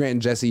 what's good, Grant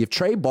and Jesse? If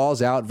Trey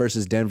balls out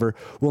versus Denver,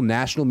 will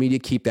national media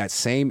keep that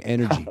same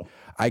energy?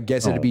 I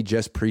guess it'd be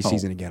just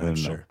preseason again, I'm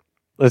sure.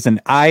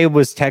 Listen, I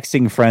was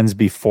texting friends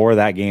before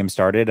that game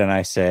started, and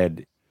I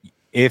said,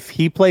 if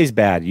he plays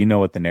bad, you know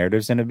what the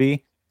narrative's going to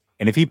be.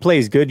 And if he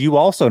plays good, you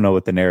also know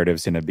what the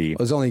narrative's going to be. It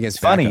was only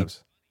against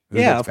backups.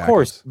 Yeah, of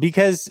course.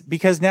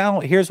 Because now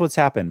here's what's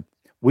happened.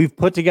 We've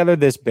put together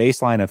this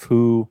baseline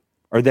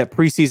of that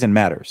preseason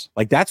matters.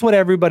 Like, that's what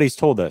everybody's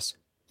told us.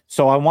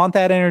 So I want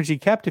that energy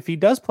kept if he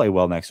does play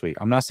well next week.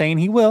 I'm not saying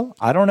he will.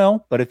 I don't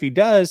know. But if he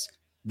does,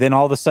 then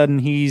all of a sudden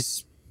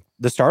he's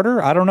the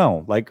starter. I don't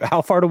know. Like,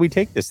 how far do we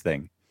take this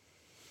thing?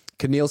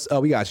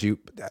 Keneal, we got you.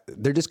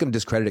 They're just going to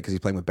discredit it because he's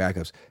playing with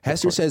backups.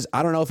 Hester says,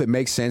 I don't know if it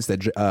makes sense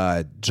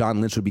that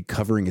John Lynch would be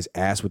covering his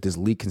ass with this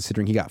leak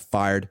considering he got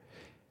fired.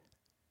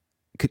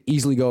 Could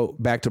easily go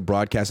back to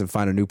broadcast and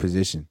find a new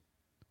position.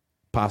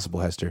 Possible,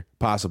 Hester.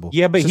 Possible.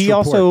 Yeah, but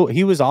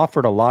he was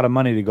offered a lot of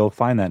money to go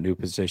find that new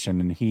position,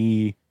 and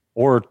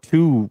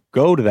to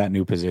go to that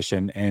new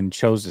position, and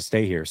chose to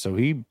stay here. So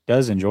he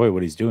does enjoy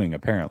what he's doing,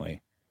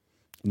 apparently.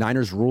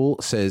 Niners Rule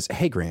says,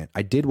 hey, Grant,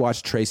 I did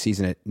watch Trey's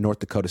season at North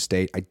Dakota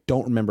State. I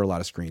don't remember a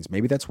lot of screens.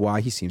 Maybe that's why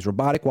he seems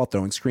robotic while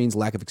throwing screens,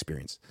 lack of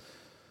experience.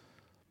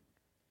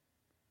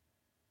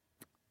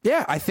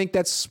 Yeah, I think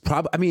that's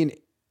probably, I mean,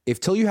 if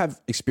till you have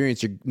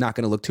experience, you're not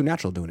going to look too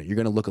natural doing it. You're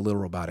going to look a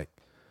little robotic.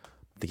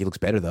 I think he looks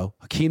better, though.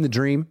 Hakeem the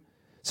Dream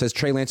says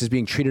Trey Lance is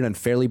being treated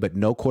unfairly, but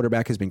no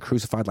quarterback has been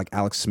crucified like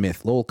Alex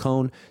Smith. Lowell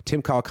Cohn,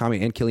 Tim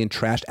Kawakami, and Killian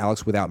trashed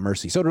Alex without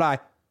mercy. So did I.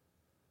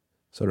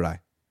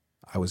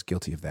 I was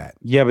guilty of that.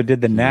 Yeah, but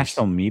did the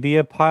national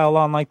media pile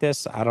on like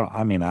this? I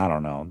don't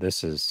know.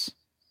 This is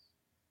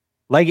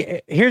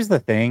like, here's the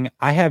thing.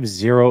 I have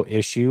zero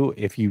issue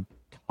if you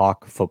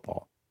talk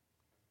football.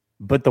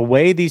 But the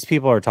way these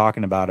people are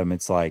talking about him,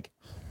 it's like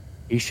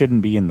he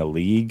shouldn't be in the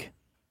league.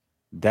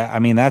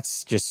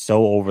 That's just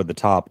so over the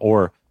top.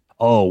 Or,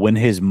 when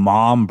his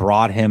mom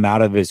brought him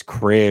out of his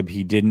crib,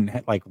 he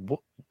didn't like.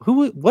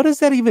 What does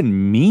that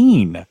even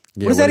mean?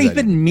 Yeah, what does that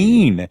even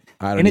mean? I don't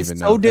even know. And it's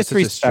so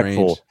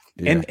disrespectful.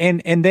 Yeah.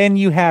 And then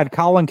you had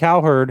Colin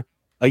Cowherd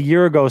a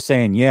year ago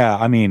saying,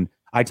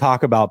 I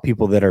talk about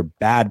people that are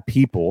bad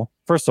people.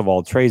 First of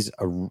all, Trey's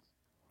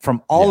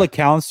from all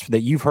accounts that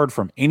you've heard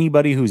from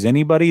anybody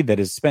that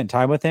has spent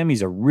time with him,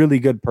 he's a really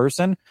good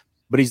person.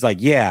 But he's like,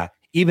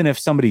 even if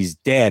somebody's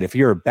dead, if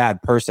you're a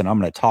bad person, I'm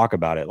going to talk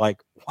about it.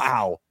 Like,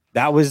 wow,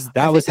 that was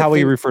how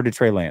he referred to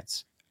Trey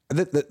Lance.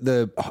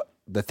 The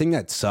thing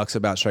that sucks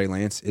about Trey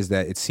Lance is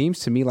that it seems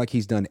to me like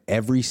he's done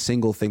every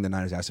single thing the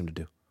Niners asked him to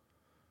do.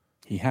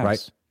 He has.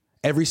 Right?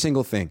 Every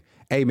single thing.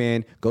 Hey,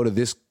 man, go to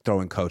this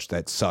throwing coach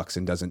that sucks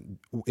and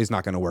is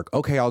not going to work.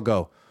 Okay, I'll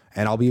go,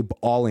 and I'll be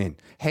all in.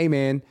 Hey,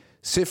 man,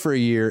 sit for a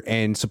year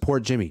and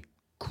support Jimmy.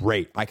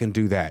 Great, I can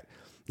do that.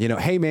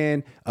 Hey,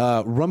 man,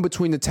 run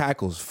between the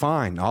tackles.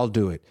 Fine, I'll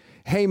do it.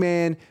 Hey,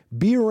 man,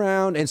 be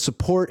around and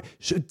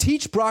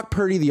teach Brock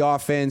Purdy the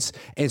offense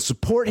and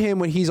support him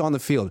when he's on the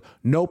field.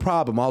 No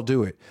problem, I'll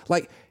do it.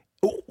 Like,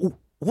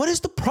 what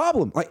is the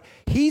problem? Like,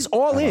 he's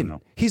all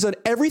in. He's done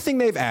everything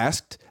they've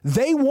asked.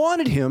 They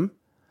wanted him.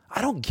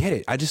 I don't get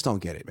it. I just don't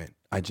get it, man.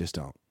 I just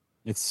don't.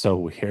 It's so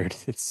weird.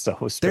 It's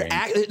so strange.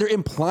 They're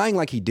implying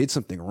like he did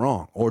something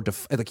wrong or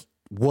like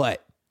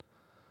what?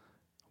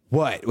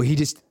 What? Well, he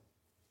just,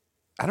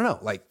 I don't know.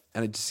 Like,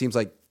 and it just seems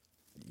like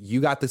you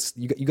got this.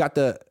 You got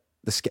the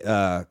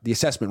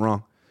assessment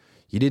wrong.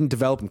 You didn't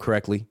develop him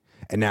correctly,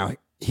 and now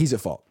he's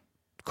at fault.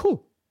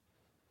 Cool.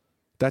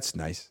 That's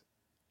nice.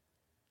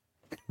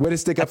 Way to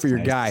stick up for your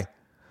guy.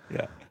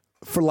 Yeah.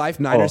 For Life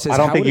Niner says, I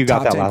don't think you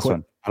got that last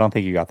one. I don't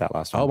think you got that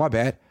last one. Oh, my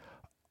bad.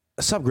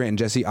 What's up, Grant and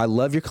Jesse? I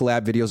love your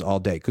collab videos all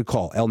day. Good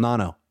call. El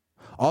Nano.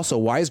 Also,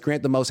 why is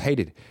Grant the most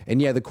hated?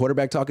 And yeah, the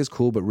quarterback talk is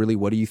cool, but really,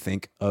 what do you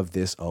think of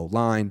this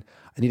O-line?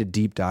 I need a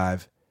deep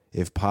dive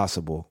if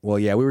possible. Well,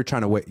 yeah, we were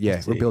trying to wait.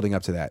 Yeah, we're building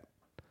up to that.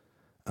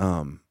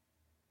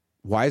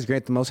 Why is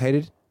Grant the most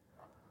hated?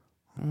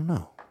 I don't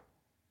know.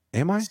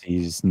 Am I?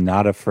 He's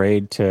not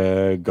afraid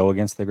to go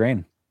against the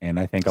grain. And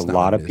I think a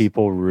lot of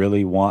people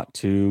really want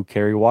to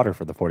carry water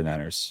for the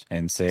 49ers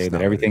and say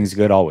that everything's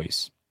good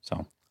always.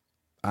 So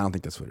I don't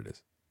think that's what it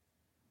is.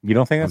 You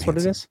don't think that's what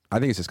it is? I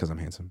think it's just because I'm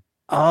handsome.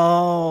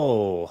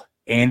 Oh,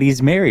 and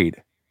he's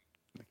married.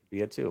 That could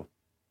be it too.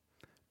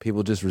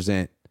 People just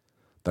resent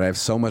that I have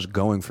so much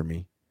going for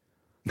me.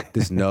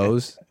 This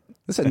nose.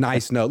 This is a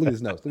nice nose. Look at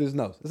this nose. Look at this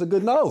nose. It's a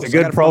good nose. It's a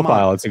good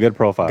profile. It's a good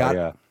profile.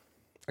 Yeah.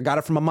 I got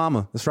it from my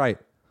mama. That's right.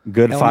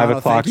 Good 5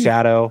 o'clock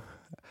shadow.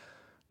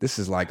 This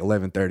is like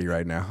 11:30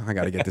 right now. I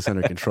got to get this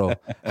under control.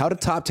 How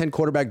did top 10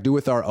 quarterback do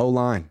with our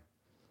O-line?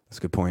 That's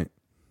a good point.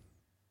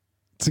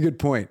 It's a good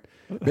point.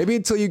 Maybe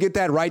until you get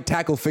that right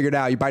tackle figured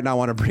out, you might not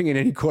want to bring in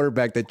any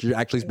quarterback that you're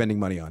actually spending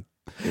money on.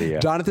 Yeah.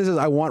 Jonathan says,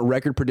 I want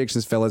record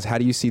predictions, fellas. How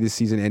do you see the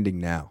season ending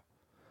now?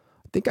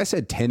 I think I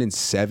said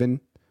 10-7,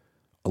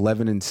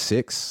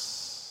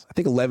 11-6. I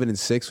think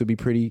 11-6 would be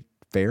pretty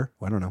fair.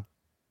 Well, I don't know.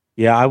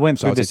 Yeah, I went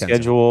through the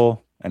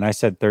schedule and I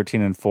said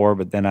 13-4,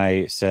 but then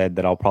I said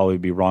that I'll probably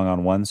be wrong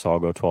on one, so I'll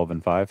go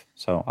 12-5.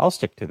 So I'll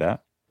stick to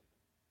that.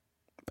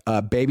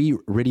 Baby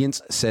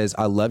Radiance says,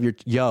 I love your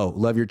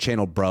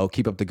channel, bro.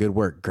 Keep up the good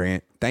work,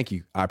 Grant. Thank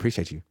you. I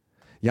appreciate you.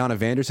 Yana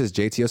Vander says,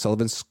 JT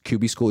O'Sullivan's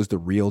QB school is the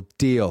real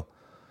deal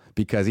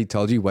because he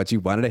told you what you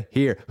wanted to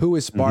hear. Who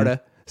is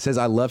Sparta? Says,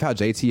 I love how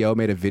JTO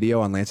made a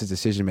video on Lance's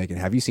decision making.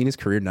 Have you seen his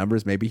career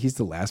numbers? Maybe he's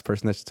the last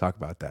person that should talk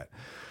about that.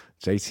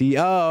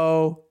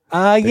 JTO.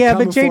 Yeah,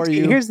 but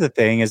JT, here's the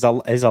thing: is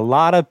a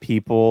lot of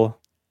people.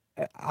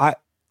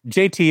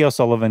 JT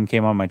O'Sullivan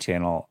came on my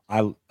channel.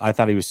 I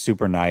thought he was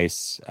super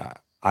nice.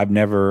 I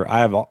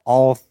have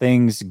all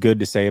things good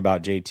to say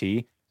about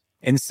JT.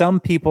 And some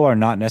people are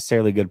not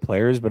necessarily good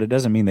players, but it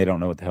doesn't mean they don't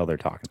know what the hell they're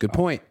talking about. Good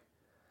point.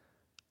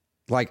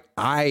 Like,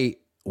 I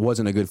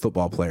wasn't a good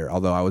football player,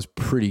 although I was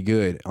pretty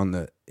good on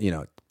the,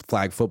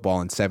 flag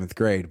football in 7th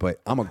grade,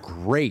 but I'm a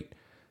great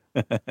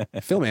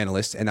film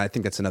analyst. And I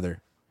think that's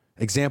another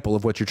example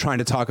of what you're trying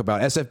to talk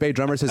about. SF Bay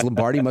Drummer says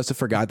Lombardi must have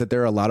forgot that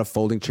there are a lot of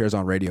folding chairs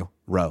on radio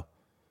row.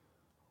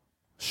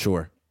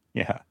 Sure.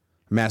 Yeah.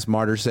 Mass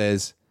Martyr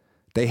says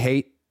they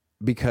hate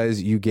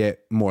because you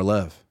get more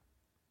love.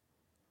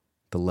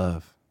 The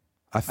love.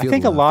 I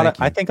think a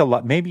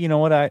lot, maybe you know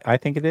what I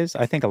think it is?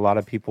 I think a lot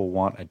of people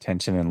want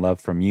attention and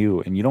love from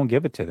you and you don't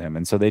give it to them.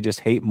 And so they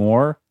just hate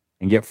more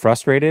and get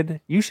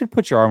frustrated. You should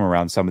put your arm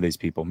around some of these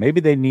people.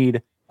 Maybe they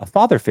need a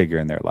father figure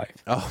in their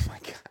life. Oh my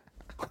God.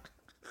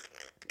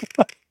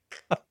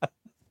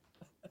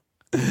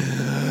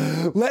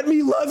 Let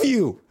me love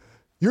you.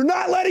 You're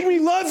not letting me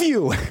love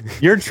you.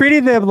 You're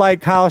treating them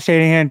like Kyle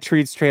Shanahan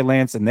treats Trey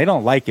Lance and they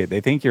don't like it.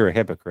 They think you're a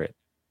hypocrite.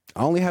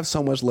 I only have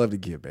so much love to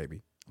give,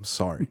 baby. I'm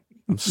sorry.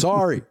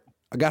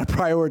 I got to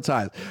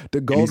prioritize.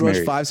 The Gold Rush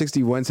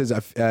 561 says,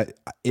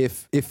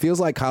 if it feels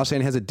like Kyle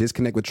Shanahan has a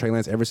disconnect with Trey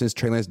Lance ever since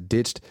Trey Lance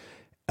ditched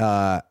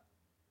LS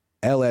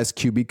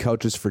QB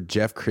coaches for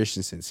Jeff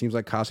Christensen. Seems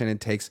like Kyle Shanahan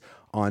takes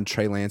on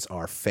Trey Lance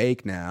are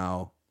fake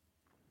now.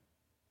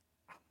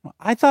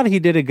 I thought he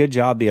did a good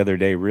job the other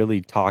day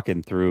really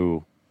talking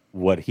through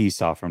what he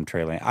saw from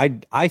Trey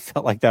Lance. I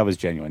felt like that was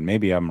genuine.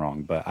 Maybe I'm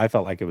wrong, but I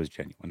felt like it was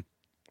genuine.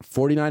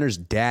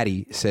 49ers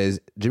Daddy says,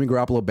 Jimmy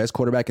Garoppolo, best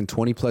quarterback in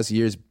 20 plus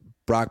years.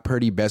 Brock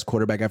Purdy, best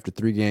quarterback after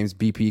 3 games.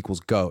 BP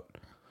equals GOAT.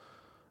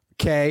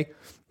 Okay.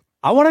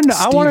 I want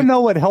to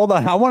know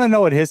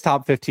what his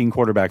top 15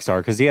 quarterbacks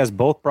are because he has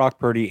both Brock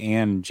Purdy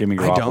and Jimmy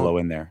Garoppolo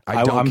in there.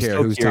 I'm care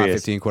who's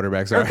curious. Top 15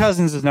 quarterbacks are. Kirk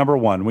Cousins is number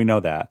 1. We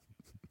know that.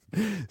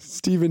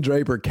 Steven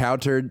Draper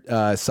countered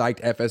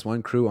psyched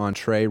FS1 crew on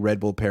Trey Red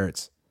Bull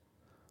Parrots.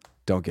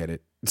 Don't get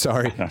it.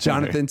 Sorry.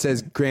 Jonathan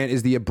says, Grant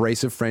is the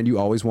abrasive friend you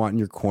always want in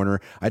your corner.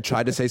 I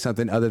tried to say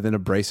something other than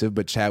abrasive,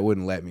 but chat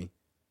wouldn't let me.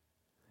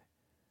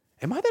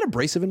 Am I that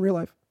abrasive in real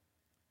life?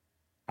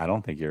 I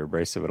don't think you're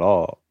abrasive at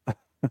all.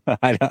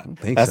 I don't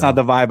think that's not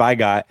the vibe I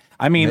got.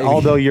 I mean, maybe.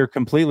 Although you're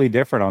completely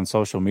different on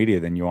social media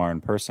than you are in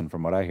person,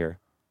 from what I hear.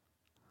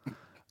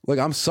 Look,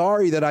 I'm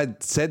sorry that I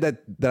said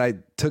that I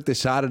took the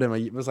shot at him.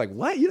 I was like,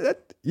 what? You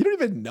don't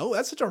even know?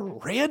 That's such a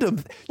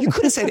random... You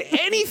could have said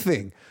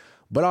anything.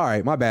 But all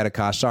right, my bad,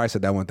 Akash. Sorry I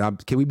said that one time.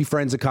 Can we be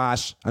friends,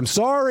 Akash? I'm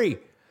sorry.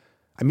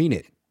 I mean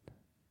it.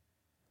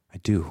 I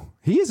do.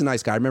 He is a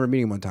nice guy. I remember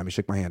meeting him one time. He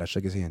shook my hand. I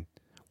shook his hand.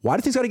 Why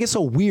do things got to get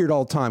so weird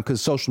all the time? Because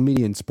social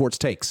media and sports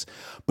takes.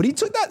 But he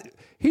took that...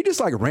 He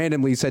just like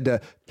randomly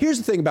said, here's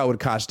the thing about what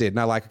Akash did, and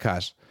I like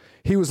Akash.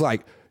 He was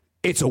like,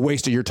 it's a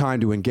waste of your time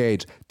to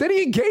engage. Then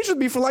he engaged with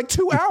me for like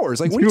 2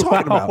 hours. Like, what are you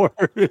talking about? What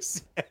are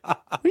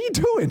you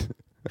doing?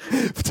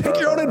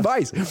 Take your own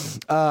advice.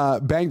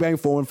 Bang Bang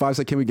 415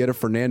 said, can we get a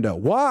Fernando?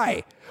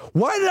 Why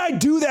did I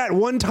do that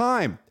one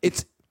time?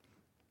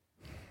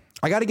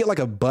 I got to get like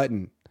a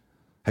button.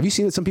 Have you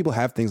seen that some people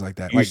have things like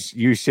that?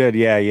 You should.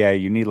 Yeah.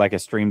 You need like a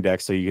stream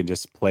deck so you can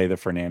just play the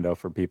Fernando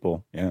for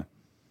people. Yeah.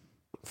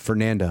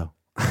 Fernando.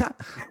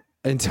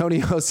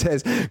 Antonio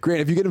says,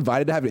 Grant, if you get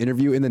invited to have an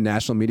interview in the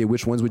national media,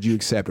 which ones would you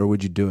accept or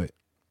would you do it?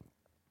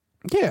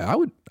 Yeah,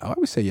 I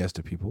would say yes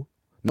to people.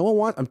 No one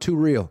wants, I'm too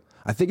real.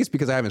 I think it's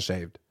because I haven't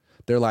shaved.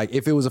 They're like,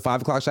 if it was a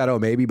 5 o'clock shadow,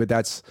 maybe, but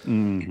that's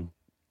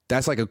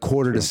like a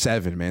quarter to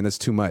 7, man. That's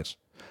too much.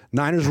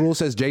 Niners Rule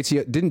says,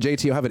 didn't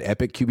JTO have an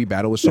epic QB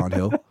battle with Sean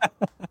Hill?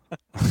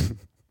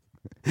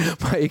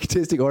 My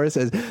egotistic aura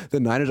says the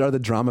Niners are the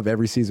drama of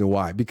every season.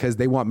 Why? Because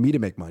they want me to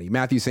make money.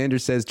 Matthew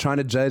Sanders says trying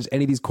to judge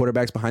any of these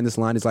quarterbacks behind this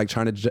line is like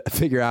trying to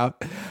figure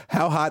out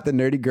how hot the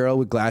nerdy girl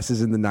with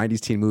glasses in the 90s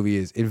teen movie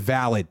is.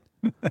 Invalid.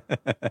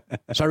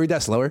 Should I read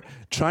that slower?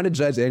 Trying to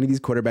judge any of these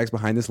quarterbacks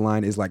behind this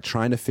line is like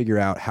trying to figure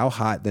out how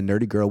hot the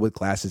nerdy girl with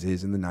glasses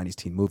is in the 90s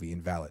teen movie.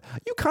 Invalid.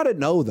 You kind of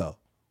know, though.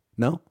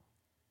 No?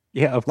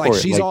 Yeah, of like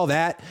course. She's all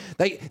that.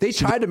 They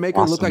tried to make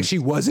her look like she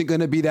wasn't going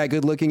to be that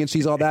good looking, and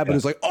she's all that. But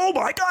it's like, oh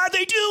my god,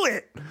 they do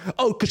it.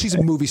 Oh, because she's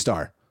a movie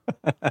star.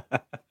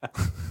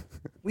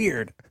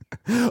 Weird.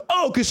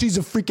 Oh, because she's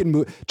a freaking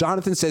movie.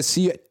 Jonathan says,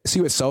 see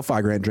what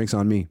SoFi Grant drinks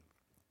on me.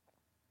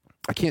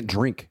 I can't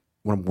drink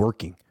when I'm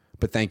working,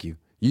 but thank you.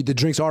 The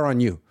drinks are on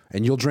you,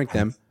 and you'll drink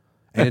them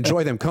and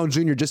enjoy them. Cohn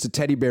Jr., just a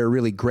teddy bear,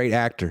 really great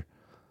actor.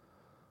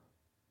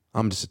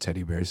 I'm just a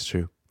teddy bear. It's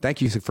true.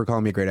 Thank you for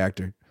calling me a great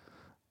actor.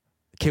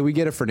 Can we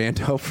get a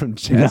Fernando from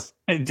Jess?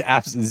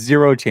 No,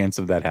 zero chance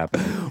of that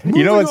happening.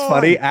 You know what's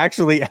funny?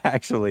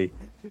 Actually,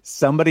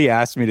 somebody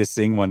asked me to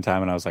sing one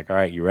time, and I was like, all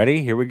right, you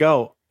ready? Here we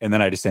go. And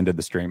then I just ended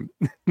the stream.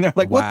 They're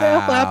like, what the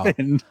hell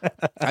happened?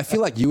 I feel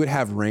like you would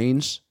have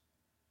range.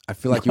 I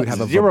feel like you would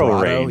have a zero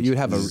vibrato. range. You would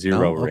have a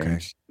zero range.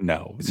 Okay.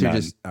 No. So you're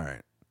just, all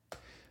right.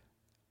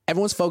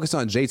 Everyone's focused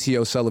on JT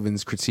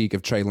O'Sullivan's critique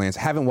of Trey Lance.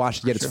 Haven't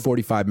watched it yet. Sure. It's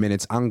 45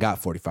 minutes. I don't got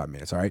 45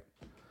 minutes, all right?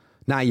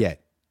 Not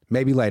yet.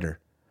 Maybe later.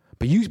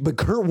 But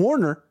Kurt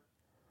Warner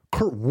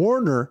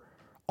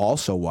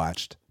also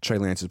watched Trey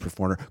Lance's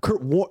performer.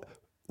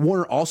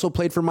 Warner also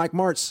played for Mike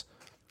Martz.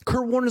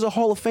 Kurt Warner's a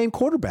Hall of Fame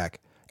quarterback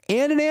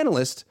and an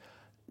analyst.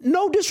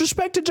 No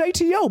disrespect to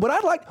JTO, but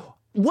I'd like,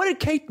 what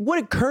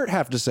did Kurt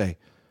have to say?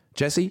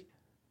 Jesse?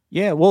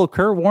 Yeah, well,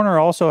 Kurt Warner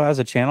also has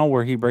a channel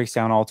where he breaks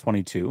down all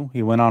 22.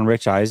 He went on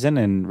Rich Eisen,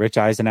 and Rich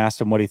Eisen asked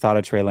him what he thought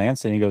of Trey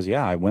Lance, and he goes,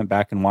 yeah, I went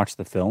back and watched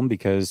the film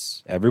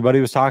because everybody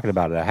was talking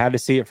about it. I had to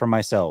see it for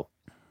myself.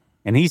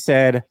 And he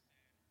said,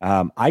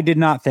 I did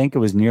not think it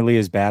was nearly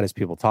as bad as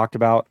people talked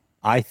about.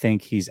 I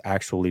think he's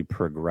actually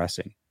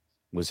progressing,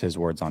 was his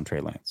words on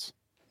Trey Lance.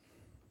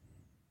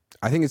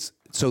 I think it's,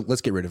 so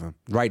let's get rid of him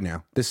right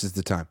now. This is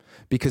the time.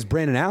 Because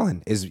Brandon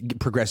Allen is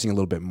progressing a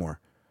little bit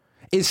more.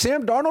 Is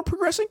Sam Darnold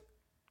progressing?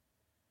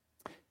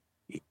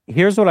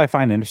 Here's what I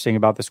find interesting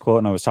about this quote,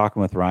 and I was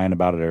talking with Ryan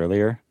about it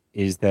earlier,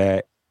 is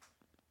that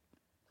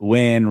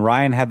when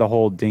Ryan had the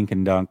whole dink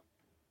and dunk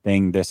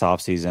thing this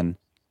offseason,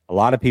 a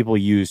lot of people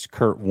used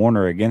Kurt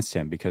Warner against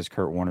him because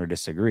Kurt Warner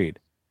disagreed,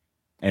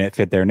 and it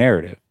fit their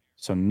narrative.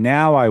 So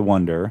now I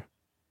wonder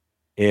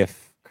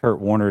if Kurt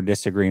Warner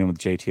disagreeing with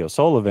JT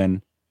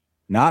O'Sullivan,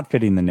 not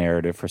fitting the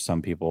narrative for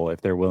some people,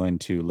 if they're willing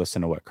to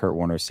listen to what Kurt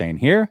Warner is saying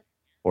here,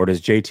 or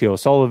does JT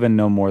O'Sullivan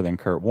know more than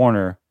Kurt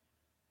Warner?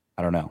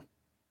 I don't know.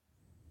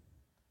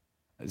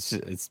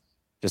 It's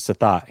just a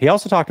thought. He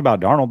also talked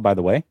about Darnold, by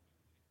the way.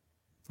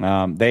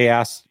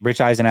 Rich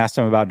Eisen asked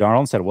him about Darnold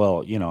and said,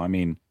 well,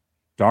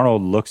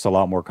 Darnold looks a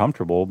lot more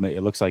comfortable.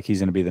 It looks like he's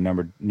going to be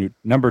the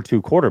number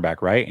 2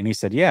 quarterback, right? And he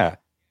said, yeah.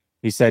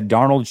 He said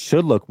Darnold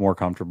should look more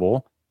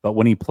comfortable, but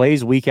when he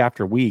plays week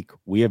after week,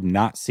 we have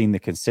not seen the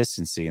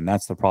consistency, and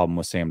that's the problem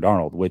with Sam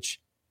Darnold, which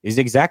is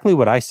exactly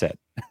what I said.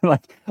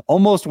 Like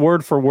almost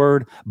word for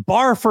word,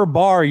 bar for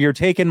bar, you're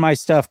taking my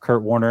stuff,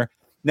 Kurt Warner.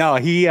 No,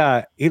 he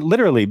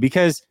literally,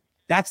 because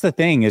that's the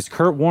thing is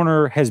Kurt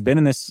Warner has been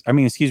in this. Sam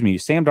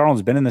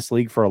Darnold's been in this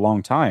league for a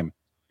long time.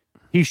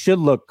 He should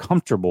look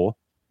comfortable.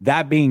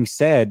 That being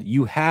said,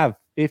 you have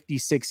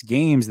 56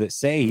 games that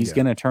say he's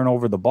going to turn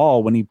over the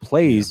ball when he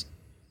plays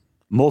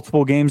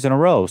multiple games in a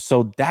row.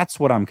 So that's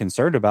what I'm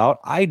concerned about.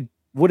 I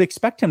would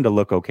expect him to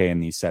look okay in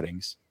these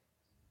settings.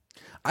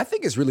 I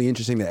think it's really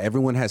interesting that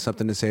everyone has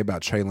something to say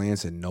about Trey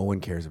Lance and no one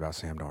cares about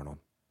Sam Darnold.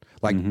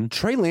 Like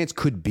Trey Lance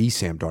could be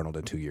Sam Darnold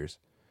in 2 years.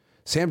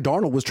 Sam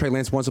Darnold was Trey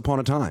Lance once upon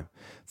a time.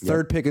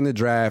 Third pick in the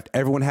draft.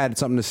 Everyone had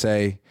something to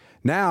say.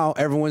 Now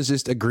everyone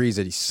just agrees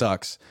that he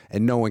sucks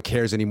and no one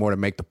cares anymore to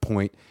make the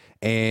point.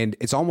 And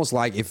it's almost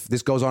like if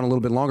this goes on a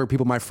little bit longer,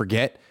 people might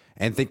forget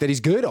and think that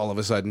he's good all of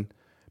a sudden.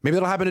 Maybe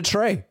that'll happen to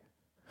Trey.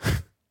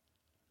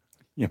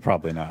 Yeah,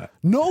 probably not.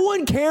 No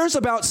one cares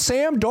about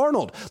Sam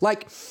Darnold.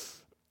 Like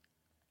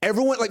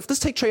everyone, let's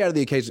take Trey out of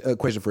the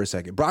equation for a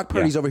second. Brock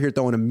Purdy's over here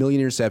throwing a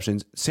million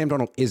interceptions. Sam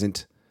Darnold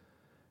isn't.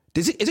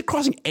 Is it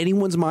crossing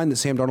anyone's mind that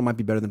Sam Darnold might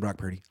be better than Brock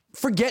Purdy?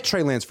 Forget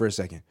Trey Lance for a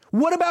second.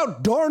 What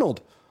about Darnold?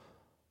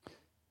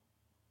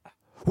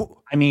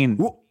 I mean,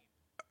 what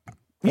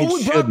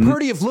would Brock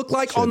Purdy have looked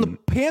like on the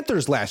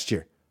Panthers last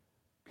year?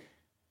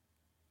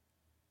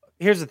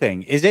 Here's the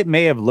thing, is it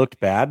may have looked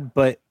bad,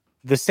 but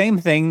the same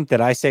thing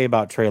that I say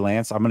about Trey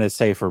Lance, I'm going to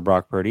say for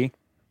Brock Purdy.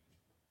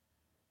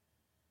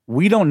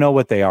 We don't know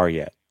what they are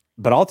yet.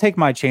 but I'll take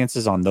my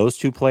chances on those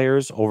two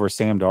players over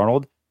Sam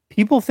Darnold.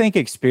 People think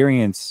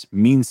experience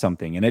means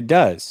something, and it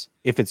does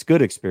if it's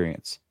good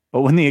experience.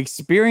 But when the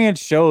experience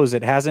shows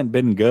it hasn't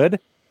been good,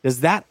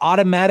 does that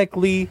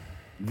automatically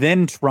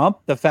then trump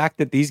the fact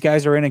that these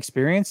guys are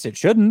inexperienced? It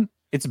shouldn't.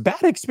 It's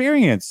bad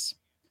experience.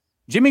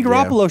 Jimmy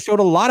Garoppolo showed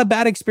a lot of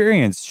bad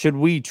experience. Should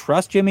we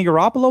trust Jimmy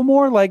Garoppolo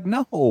more? Like,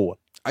 no.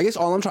 I guess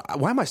all I'm trying.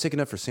 Why am I sticking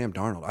up for Sam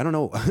Darnold? I don't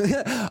know.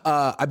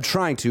 I'm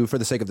trying to for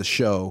the sake of the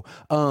show.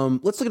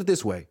 Let's look at it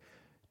this way.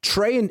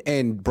 Trey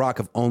and Brock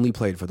have only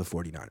played for the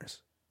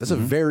 49ers. That's a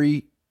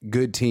very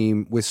good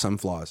team with some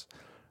flaws.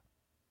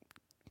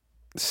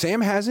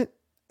 Sam hasn't.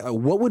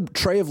 What would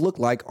Trey have looked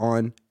like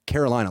on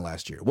Carolina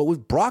last year? What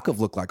would Brock have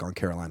looked like on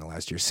Carolina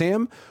last year?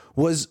 Sam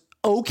was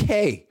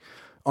okay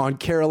on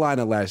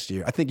Carolina last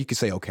year. I think you could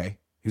say okay.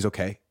 He was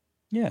okay.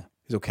 Yeah.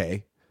 He's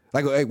okay.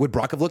 Like, would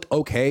Brock have looked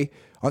okay?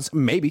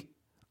 Maybe.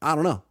 I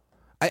don't know.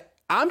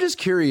 I'm just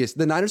curious.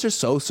 The Niners are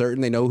so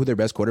certain they know who their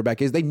best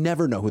quarterback is. They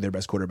never know who their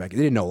best quarterback is.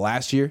 They didn't know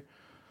last year.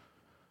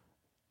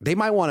 They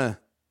might want to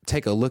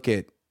take a look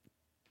at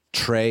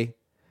Trey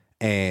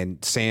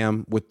and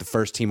Sam with the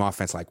first team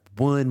offense like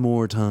one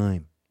more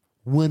time.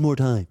 One more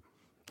time.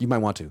 You might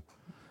want to.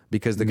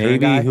 Because the maybe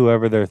guy,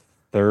 whoever their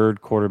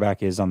third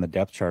quarterback is on the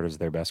depth chart is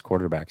their best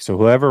quarterback. So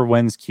whoever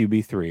wins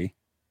QB3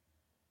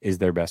 is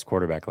their best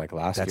quarterback like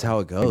last year. That's how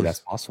it goes. Maybe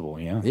that's possible,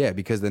 yeah. Yeah,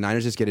 because the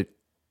Niners just get it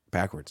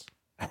backwards.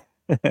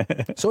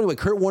 So anyway,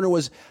 Kurt Warner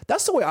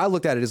that's the way I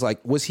looked at it, is like,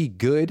 was he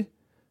good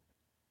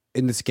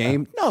in this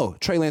game? No,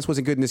 Trey Lance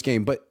wasn't good in this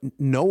game, but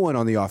no one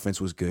on the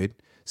offense was good.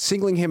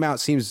 Singling him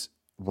out seems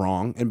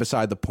wrong and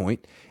beside the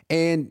point.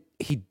 And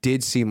he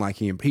did seem like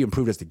he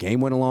improved as the game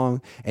went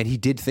along, and he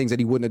did things that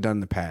he wouldn't have done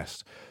in the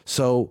past.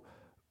 So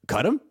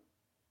cut him?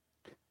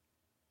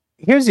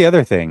 Here's the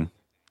other thing.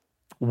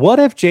 What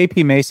if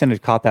JP Mason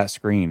had caught that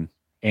screen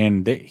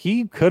and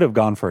he could have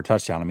gone for a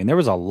touchdown? I mean, there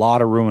was a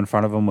lot of room in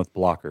front of him with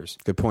blockers.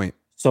 Good point.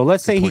 So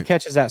let's say he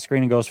catches that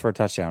screen and goes for a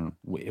touchdown.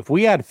 If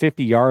we had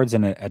 50 yards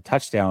and a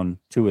touchdown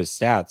to his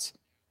stats,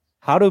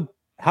 how do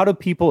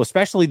people,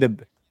 especially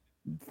the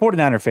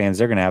 49er fans,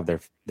 they're going to have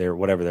their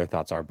whatever their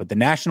thoughts are, but the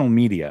national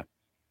media,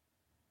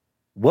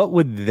 what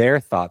would their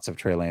thoughts of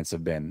Trey Lance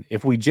have been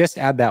if we just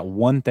add that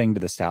one thing to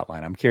the stat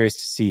line? I'm curious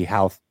to see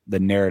how the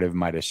narrative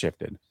might have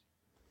shifted.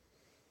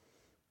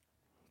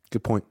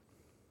 Good point.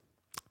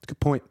 Good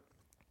point.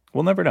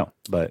 We'll never know,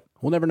 but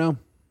we'll never know.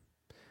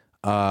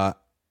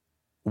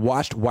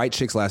 Watched White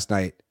Chicks last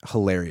night.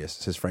 Hilarious,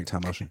 says Frank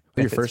Tom Ocean.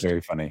 It's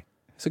very funny.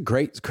 It's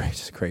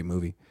just a great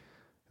movie.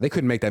 They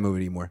couldn't make that movie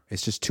anymore.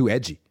 It's just too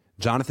edgy.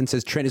 Jonathan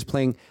says Trent is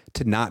playing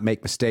to not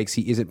make mistakes.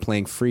 He isn't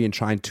playing free and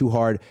trying too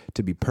hard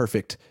to be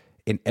perfect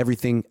in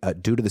everything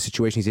due to the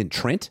situation he's in.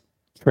 Trent?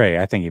 Trey.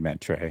 I think he meant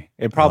Trey.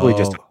 It probably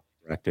just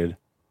corrected.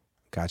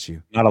 Got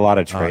you. Not a lot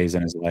of Treys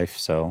in his life,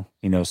 so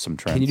he knows some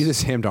trends. Can you do the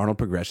Sam Darnold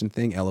progression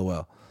thing?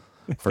 LOL.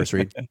 First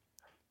read.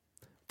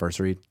 First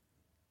read.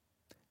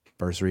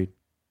 First read.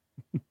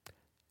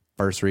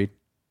 First read.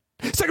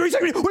 Second read.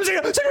 Second read. What is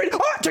it? Second read.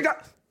 Oh, check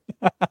out.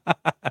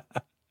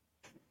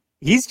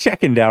 He's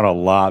checking down a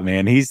lot,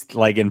 man. He's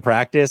like in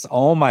practice.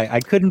 Oh my,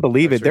 I couldn't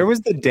believe it. There was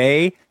the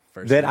day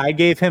that I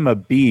gave him a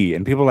B,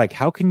 and people were like,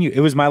 how can you? It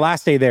was my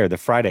last day there, the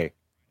Friday.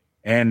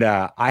 And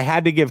I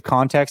had to give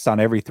context on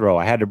every throw.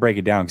 I had to break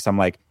it down because I'm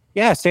like,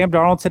 yeah, Sam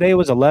Darnold today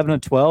was 11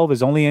 of 12.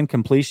 His only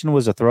incompletion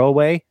was a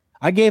throwaway.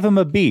 I gave him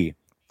a B.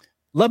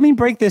 Let me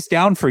break this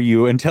down for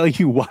you and tell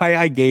you why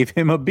I gave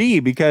him a B,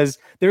 because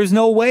there's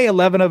no way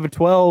 11 of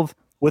 12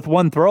 with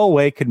one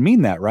throwaway could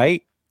mean that,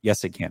 right?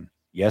 Yes, it can.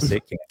 Yes,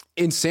 it can.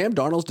 In Sam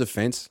Darnold's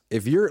defense,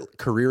 if your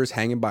career is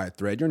hanging by a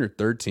thread, you're on your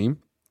third team,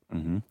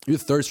 you're the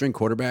third string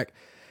quarterback,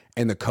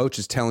 and the coach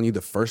is telling you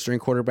the first string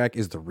quarterback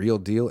is the real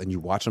deal, and you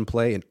watch him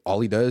play, and all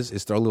he does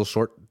is throw little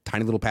short,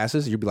 tiny little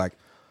passes, you'd be like,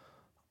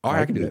 all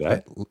right, I can do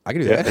that. I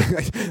can do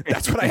that.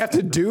 That's what I have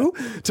to do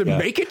to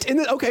make it in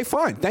the. Okay,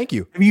 fine. Thank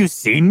you. Have you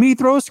seen me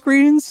throw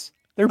screens?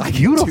 They're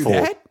beautiful.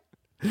 Do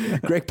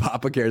that? Greg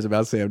Papa cares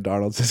about Sam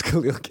Darnold, says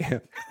Khalil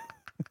Camp.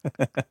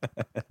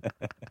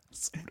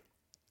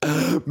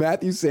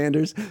 Matthew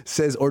Sanders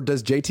says, or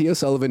does JT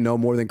O'Sullivan know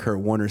more than Kurt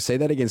Warner? Say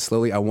that again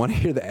slowly. I want to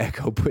hear the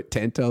echo. Put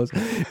 10 toes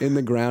in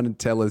the ground and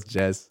tell us,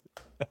 Jess.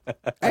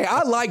 Hey,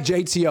 I like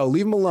JTO.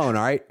 Leave him alone,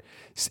 all right?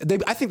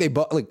 I think they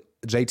both, like,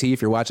 JT,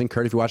 if you're watching,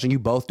 Kurt, if you're watching, you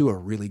both do a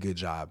really good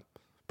job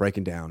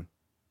breaking down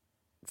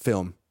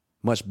film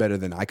much better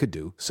than I could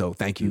do. So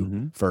thank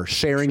you for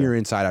sharing your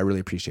insight. I really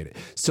appreciate it.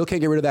 Still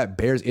can't get rid of that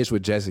Bears ish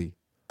with Jesse.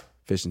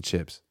 Fish and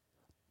chips.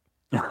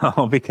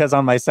 Oh, because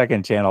on my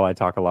second channel, I've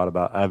had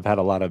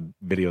a lot of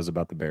videos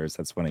about the Bears.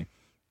 That's funny.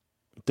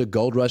 The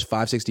Gold Rush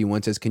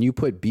 561 says, can you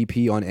put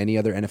BP on any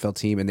other NFL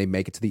team and they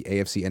make it to the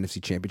AFC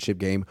NFC Championship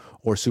game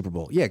or Super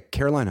Bowl? Yeah,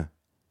 Carolina.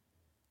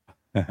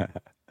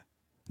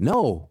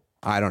 No.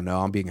 I don't know.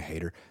 I'm being a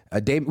hater.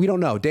 We don't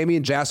know.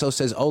 Damian Jasso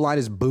says O-line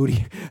is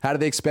booty. How do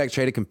they expect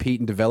Trey to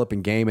compete and develop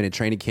in game and in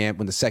training camp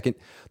when the second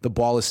the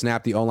ball is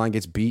snapped, the O-line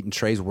gets beat and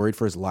Trey's worried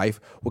for his life?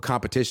 What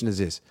competition is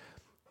this?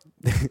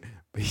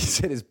 He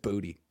said it's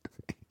booty.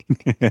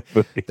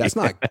 That's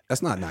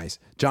not nice.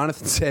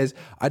 Jonathan says,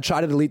 I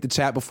tried to delete the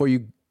chat before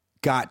you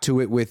got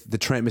to it with the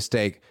Trent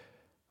mistake.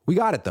 We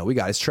got it though. We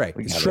got it. It's Trey.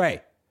 It's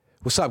Trey.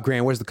 What's up,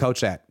 Grant? Where's the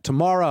coach at?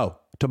 Tomorrow.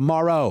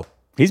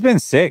 He's been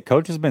sick.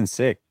 Coach has been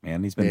sick,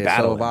 man. He's been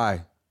battling. So have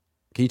I.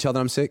 Can you tell that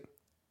I'm sick?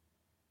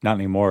 Not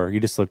anymore. You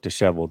just look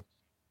disheveled.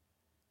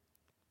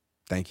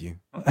 Thank you.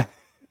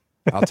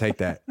 I'll take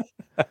that.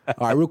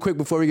 All right, real quick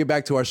before we get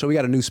back to our show, we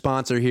got a new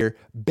sponsor here,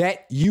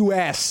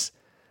 BetUS,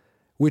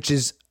 which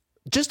is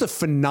just a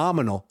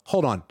phenomenal.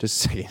 Hold on,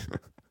 just a second.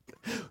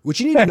 What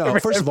you need to know,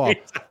 first of all.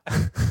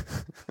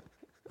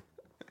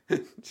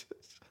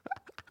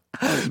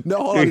 No,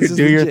 hold on. This is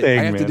legit. Your thing,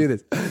 I have to do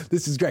this.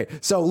 This is great.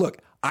 So look,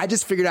 I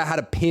just figured out how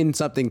to pin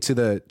something to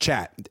the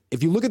chat.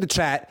 If you look at the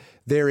chat,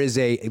 there is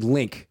a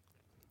link,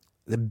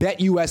 the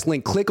BetUS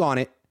link. Click on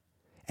it,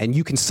 and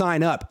you can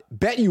sign up.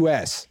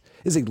 BetUS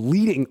is a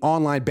leading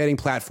online betting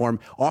platform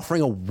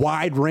offering a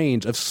wide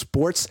range of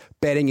sports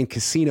betting and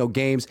casino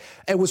games.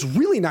 And what's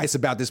really nice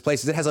about this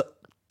place is it has a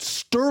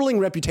sterling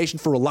reputation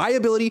for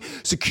reliability,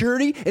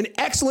 security, and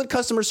excellent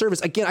customer service.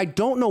 Again, I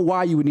don't know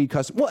why you would need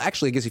customer. Well,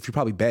 actually, I guess if you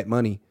probably bet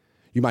money,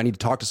 you might need to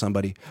talk to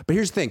somebody. But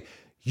here's the thing.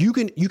 You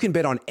can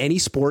bet on any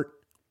sport,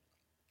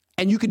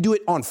 and you can do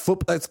it on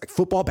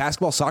football,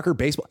 basketball, soccer,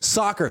 baseball.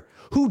 Soccer.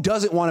 Who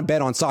doesn't want to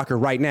bet on soccer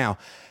right now?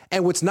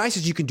 And what's nice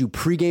is you can do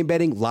pregame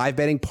betting, live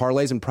betting,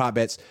 parlays, and prop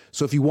bets.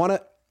 So if you want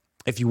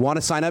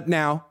to sign up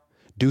now,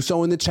 do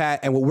so in the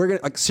chat. And what we're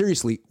gonna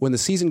seriously, when the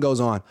season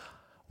goes on,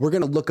 we're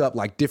gonna look up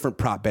like different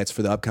prop bets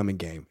for the upcoming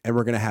game, and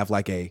we're gonna have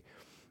like a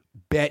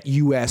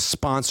BetUS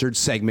sponsored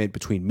segment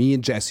between me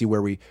and Jesse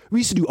where we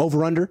used to do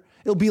over under.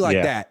 It'll be like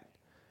that,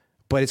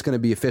 but it's gonna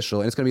be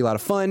official and it's gonna be a lot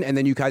of fun. And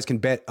then you guys can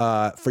bet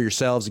for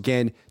yourselves.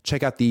 Again,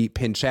 check out the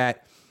pinned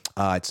chat.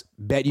 It's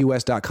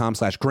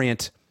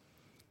betus.com/Grant.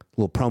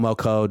 Little promo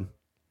code.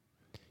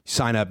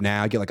 Sign up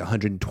now. Get like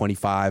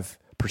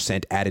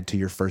 125% added to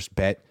your first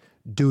bet.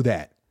 Do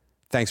that.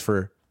 Thanks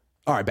for.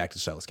 All right, back to the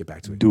show. Let's get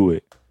back to it. Do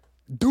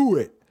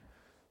it.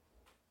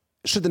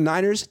 Should the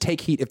Niners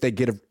take heat if they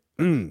get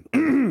in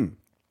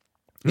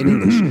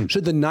English?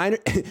 Should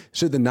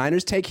the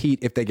Niners take heat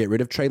if they get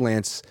rid of Trey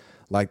Lance,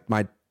 like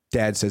my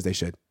dad says they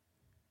should?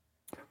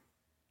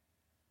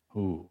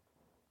 Ooh.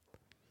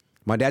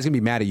 My dad's gonna be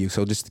mad at you,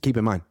 so just keep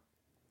in mind.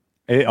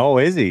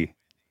 Is he?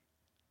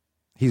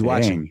 He's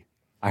watching.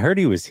 I heard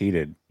he was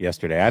heated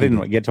yesterday. I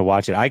didn't get to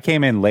watch it. I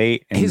came in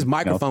late. And, his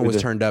microphone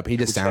was turned up. He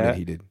just sounded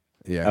heated.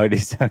 Yeah. Oh, it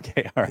is?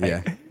 Okay. All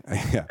right.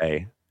 Yeah.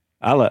 Hey,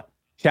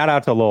 shout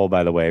out to Lowell,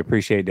 by the way.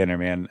 Appreciate dinner,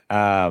 man.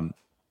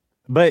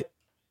 But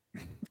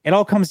it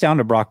all comes down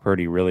to Brock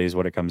Purdy, really, is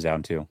what it comes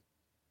down to.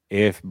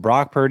 If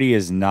Brock Purdy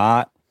is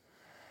not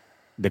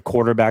the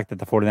quarterback that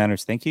the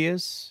 49ers think he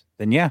is,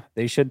 then yeah,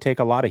 they should take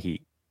a lot of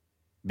heat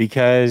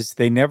because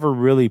they never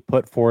really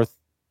put forth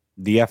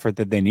the effort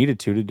that they needed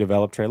to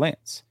develop Trey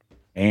Lance.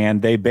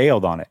 And they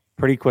bailed on it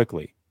pretty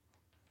quickly.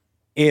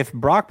 If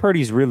Brock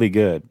Purdy's really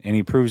good and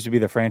he proves to be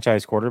the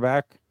franchise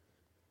quarterback,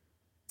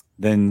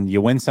 then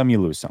you win some,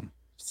 you lose some.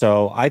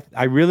 So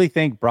I really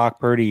think Brock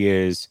Purdy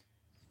is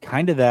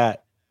kind of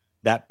that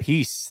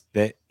piece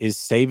that is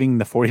saving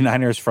the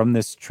 49ers from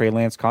this Trey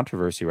Lance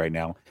controversy right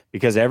now,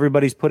 because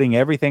everybody's putting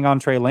everything on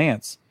Trey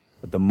Lance.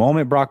 But the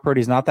moment Brock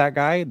Purdy's not that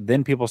guy,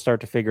 then people start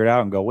to figure it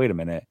out and go, wait a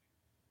minute,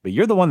 but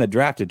you're the one that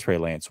drafted Trey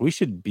Lance. We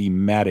should be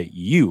mad at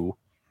you.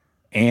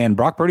 And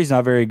Brock Purdy's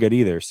not very good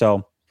either.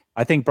 So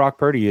I think Brock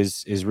Purdy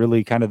is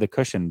really kind of the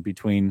cushion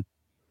between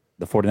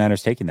the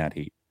 49ers taking that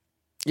heat.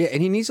 Yeah,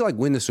 and he needs to like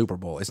win the Super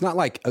Bowl. It's not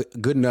like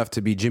good enough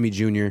to be Jimmy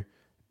Jr.,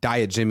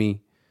 Diet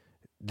Jimmy,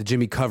 the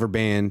Jimmy cover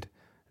band.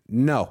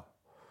 No,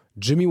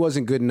 Jimmy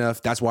wasn't good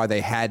enough. That's why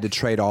they had to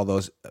trade all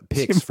those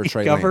picks for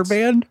Trey Lance. Cover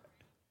band?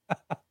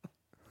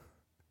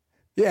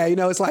 Yeah,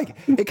 it's like,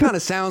 it kind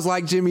of sounds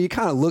like Jimmy. It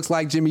kind of looks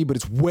like Jimmy, but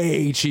it's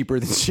way cheaper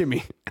than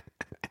Jimmy.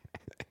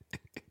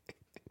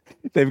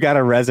 They've got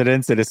a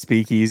residence at a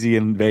speakeasy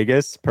in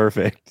Vegas.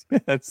 Perfect.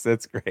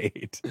 That's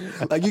great.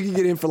 Like you can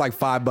get in for like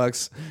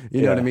 $5.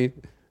 You know what I mean?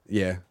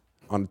 Yeah,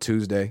 on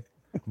Tuesday.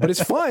 But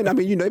it's fun. I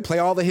mean, they play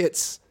all the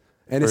hits,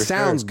 and it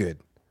sounds good.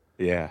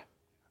 Yeah.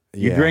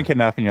 You drink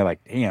enough, and you're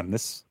like, damn,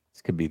 this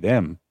could be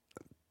them.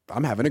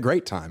 I'm having a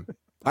great time.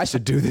 I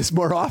should do this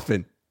more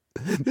often.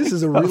 This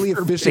is a really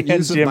efficient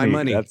use of my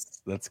money.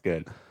 That's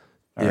good.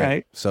 All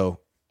right. So,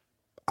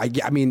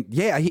 I mean,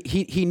 yeah,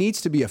 he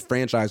needs to be a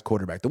franchise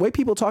quarterback. The way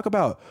people talk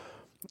about,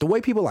 the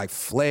way people like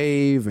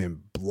Flav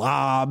and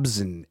Blobs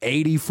and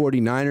 80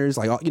 49ers,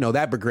 like,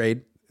 that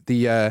brigade,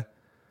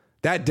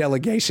 that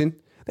delegation,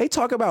 they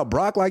talk about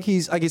Brock like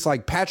he's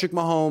like Patrick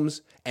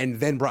Mahomes and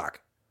then Brock.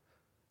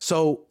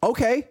 So,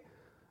 okay,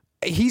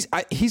 he's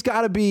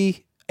got to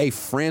be a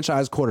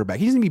franchise quarterback.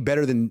 He doesn't be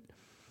better than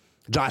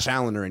Josh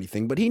Allen or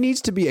anything, but he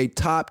needs to be a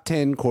top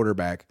 10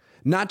 quarterback,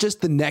 not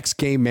just the next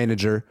game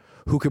manager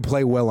who could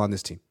play well on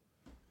this team.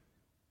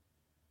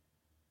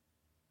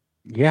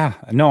 Yeah,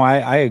 no,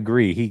 I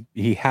agree.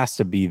 He has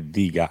to be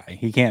the guy.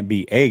 He can't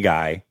be a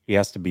guy. He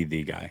has to be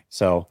the guy.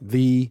 So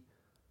the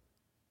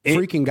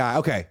freaking guy.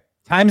 Okay.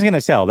 Time's going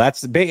to tell.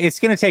 It's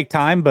going to take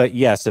time, but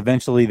yes,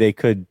 eventually they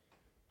could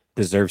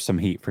deserve some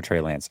heat for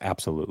Trey Lance.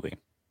 Absolutely.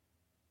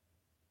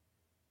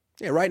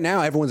 Yeah, right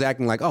now everyone's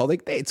acting like,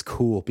 it's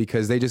cool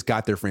because they just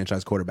got their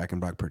franchise quarterback in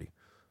Brock Purdy.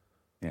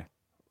 Yeah.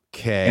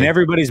 Okay. In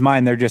everybody's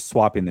mind, they're just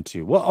swapping the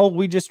two. Well,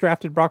 we just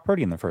drafted Brock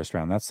Purdy in the first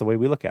round. That's the way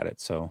we look at it.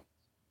 So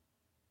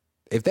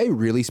if they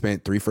really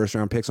spent 3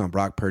 first-round picks on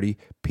Brock Purdy,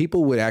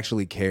 people would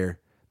actually care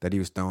that he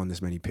was throwing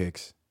this many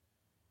picks.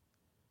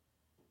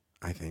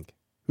 I think.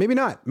 Maybe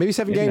not. Maybe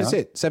 7 games is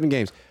it. 7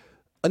 games.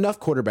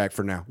 Enough quarterback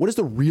for now. What is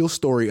the real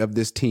story of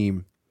this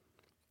team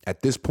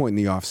at this point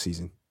in the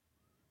offseason,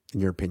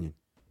 in your opinion?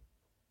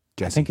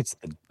 Jesse?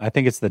 I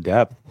think it's the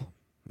depth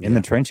in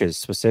the trenches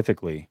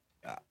specifically.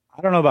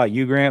 I don't know about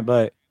you, Grant,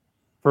 but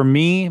for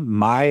me,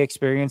 my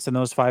experience in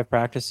those 5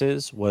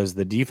 practices was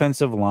the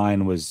defensive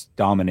line was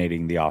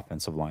dominating the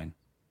offensive line,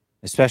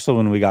 especially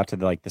when we got to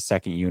the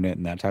second unit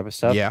and that type of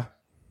stuff. Yeah.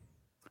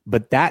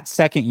 But that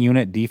second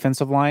unit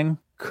defensive line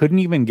couldn't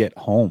even get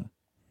home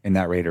in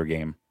that Raider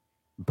game,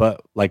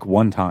 but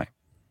one time.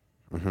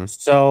 Mm-hmm.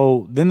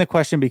 So then the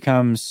question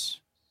becomes,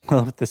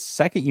 well, if the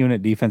second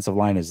unit defensive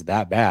line is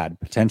that bad,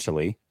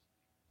 potentially,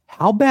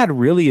 how bad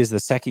really is the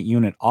second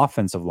unit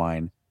offensive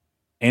line?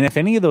 And if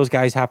any of those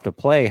guys have to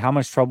play, how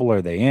much trouble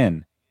are they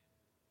in?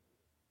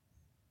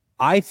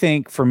 I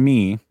think for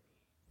me,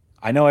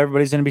 I know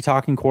everybody's going to be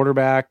talking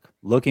quarterback,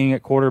 looking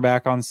at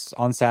quarterback on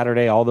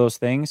Saturday, all those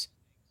things.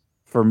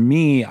 For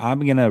me, I'm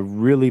going to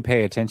really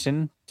pay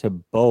attention to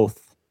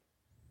both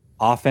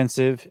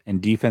offensive and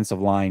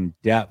defensive line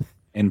depth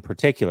in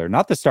particular,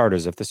 not the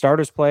starters. If the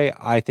starters play,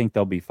 I think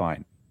they'll be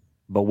fine.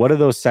 But what do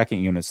those second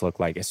units look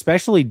like,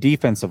 especially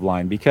defensive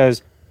line?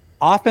 Because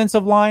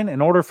offensive line,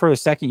 in order for a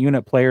second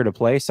unit player to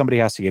play, somebody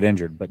has to get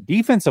injured. But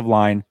defensive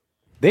line,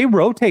 they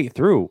rotate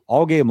through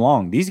all game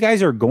long. These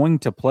guys are going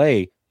to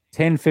play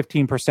 10,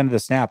 15% of the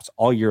snaps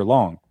all year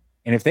long.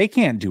 And if they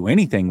can't do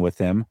anything with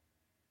them,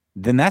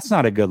 then that's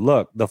not a good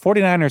look. The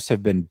 49ers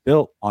have been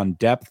built on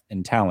depth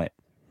and talent.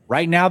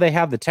 Right now they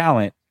have the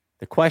talent.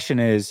 The question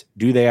is,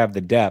 do they have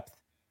the depth?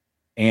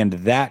 And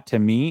that, to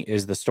me,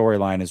 is the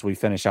storyline as we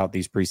finish out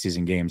these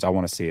preseason games. I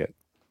want to see it.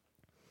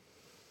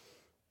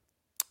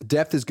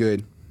 Depth is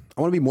good.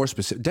 I want to be more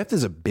specific. Depth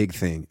is a big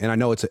thing, and I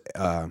know it's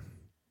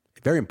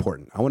very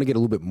important. I want to get a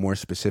little bit more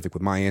specific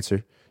with my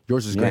answer.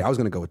 Yours is great. Yeah. I was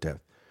going to go with depth.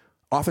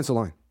 Offensive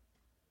line.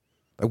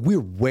 We're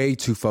way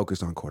too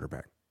focused on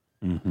quarterback.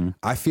 Mm-hmm.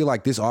 I feel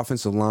like this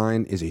offensive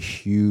line is a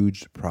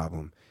huge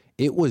problem.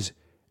 It was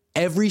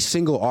every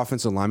single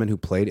offensive lineman who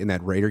played in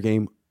that Raider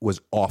game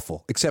was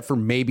awful, except for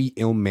maybe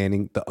Ilm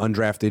Manning, the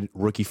undrafted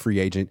rookie free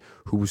agent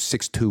who was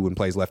 6'2" and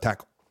plays left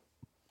tackle.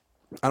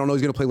 I don't know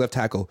he's going to play left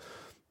tackle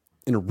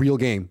in a real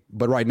game,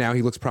 but right now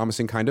he looks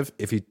promising, kind of.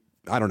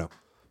 I don't know.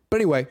 But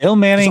anyway. Ilm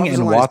Manning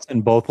and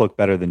Watson both look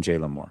better than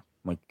Jalen Moore.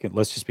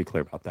 Let's just be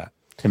clear about that,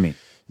 to me.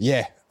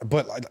 Yeah,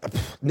 but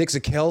Nick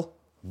Zakelj,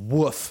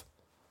 woof.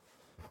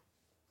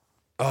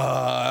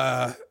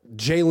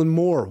 Jalen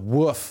Moore,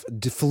 woof.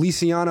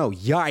 Feliciano,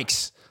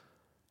 yikes.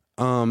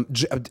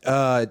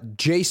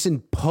 Jason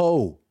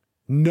Poe,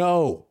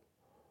 no.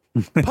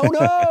 Poe,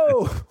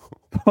 no.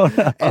 Oh,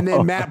 no. And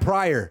then Matt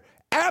Pryor,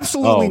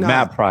 absolutely not.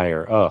 Matt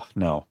Pryor, oh,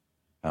 no.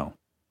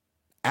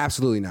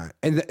 Absolutely not.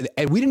 And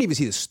we didn't even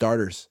see the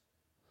starters.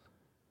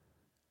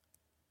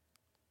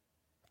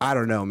 I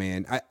don't know,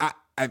 man.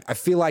 I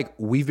feel like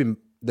the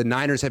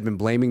Niners have been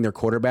blaming their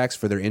quarterbacks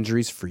for their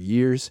injuries for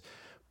years,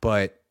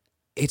 but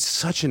it's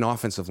such an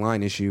offensive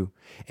line issue,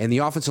 and the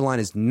offensive line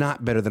is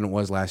not better than it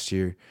was last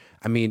year.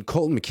 I mean,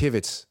 Colton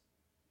McKivitz,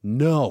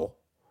 no.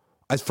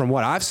 As from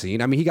what I've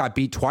seen, I mean, he got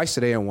beat twice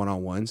today on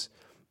one-on-ones.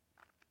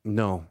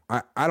 No,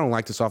 I don't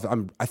like this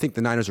offense. I think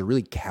the Niners are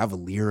really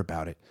cavalier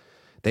about it.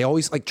 They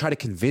always try to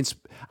convince.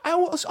 I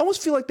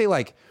almost feel like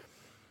they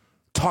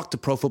talk to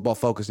Pro Football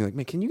Focus and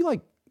man, can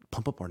you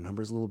pump up our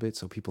numbers a little bit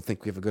so people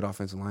think we have a good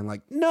offensive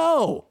line?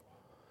 No,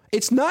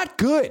 it's not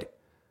good.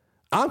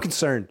 I'm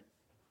concerned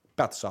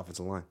about this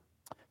offensive line.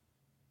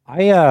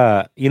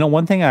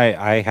 One thing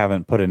I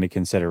haven't put into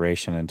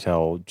consideration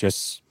until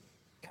just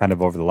kind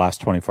of over the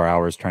last 24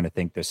 hours trying to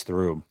think this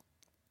through.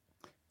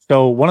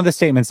 So one of the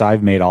statements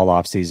I've made all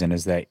offseason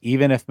is that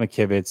even if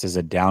McKivitz is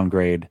a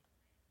downgrade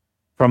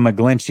from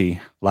McGlinchey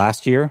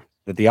last year,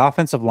 that the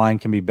offensive line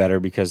can be better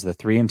because the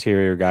 3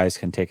 interior guys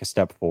can take a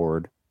step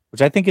forward,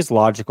 which I think is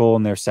logical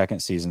in their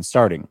second season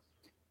starting.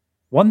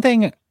 One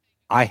thing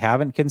I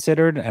haven't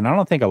considered, and I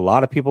don't think a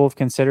lot of people have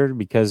considered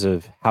because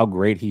of how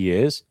great he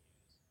is,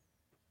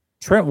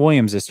 Trent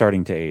Williams is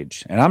starting to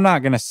age. And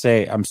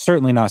I'm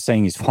certainly not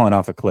saying he's fallen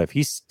off a cliff.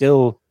 He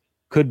still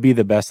could be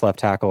the best left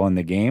tackle in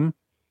the game.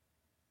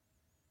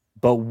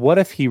 But what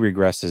if he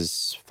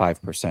regresses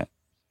 5%,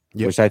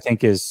 which I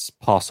think is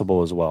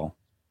possible as well?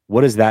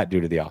 What does that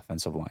do to the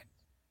offensive line?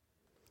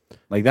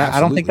 That, absolutely. I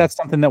don't think that's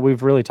something that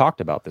we've really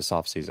talked about this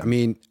offseason. I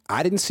mean,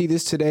 I didn't see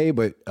this today,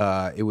 but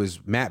it was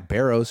Matt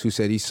Barrows who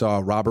said he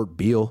saw Robert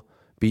Beal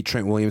beat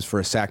Trent Williams for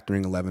a sack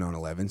during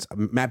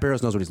 11-on-11s. Matt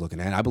Barrows knows what he's looking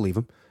at. I believe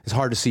him. It's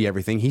hard to see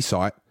everything. He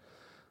saw it.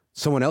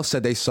 Someone else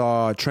said they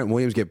saw Trent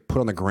Williams get put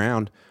on the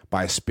ground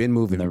by a spin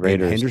move in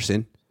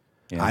Henderson.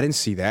 Yeah. I didn't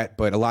see that,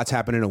 but a lot's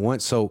happening at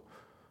once. So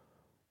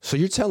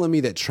you're telling me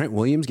that Trent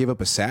Williams gave up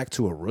a sack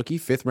to a rookie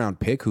 5th-round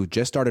pick who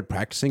just started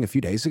practicing a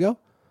few days ago?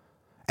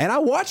 And I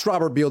watched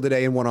Robert Beal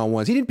today in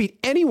one-on-ones. He didn't beat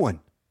anyone.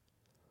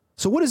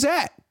 So what is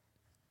that?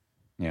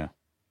 Yeah.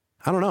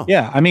 I don't know.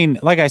 Yeah, I mean,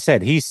 like I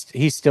said, he's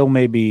still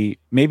maybe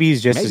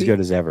he's just as good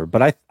as ever.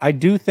 But I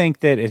do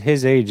think that at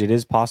his age, it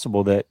is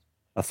possible that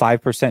a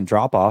 5%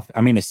 drop off.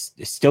 I mean, it's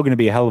still going to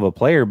be a hell of a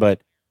player,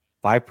 but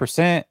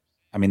 5%.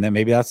 I mean,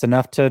 that's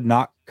enough to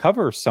not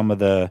cover some of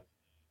the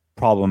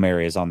problem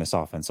areas on this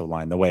offensive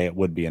line the way it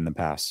would be in the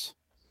past.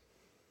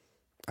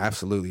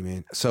 Absolutely,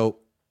 man. So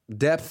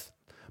depth,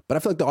 but I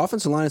feel like the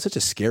offensive line is such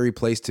a scary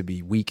place to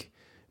be weak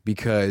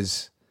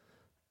because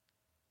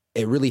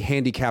it really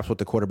handicaps what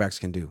the quarterbacks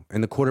can do.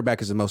 And the quarterback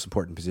is the most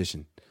important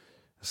position.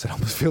 So it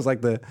almost feels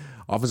like the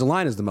offensive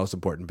line is the most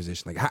important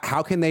position. Like,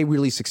 how can they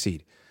really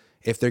succeed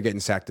if they're getting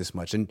sacked this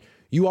much? And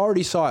you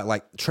already saw it.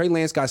 Like, Trey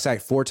Lance got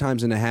sacked 4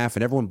 times and a half,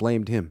 and everyone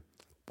blamed him.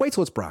 Wait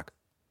till it's Brock.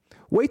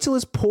 Wait till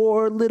it's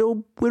poor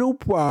little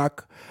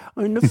Brock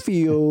on the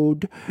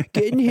field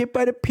getting hit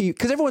by the people.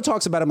 Because everyone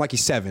talks about him like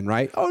he's 7,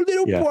 right? Oh,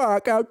 little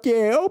Brock out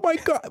there. Oh, my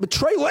God. But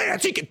Trey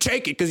Lance, he can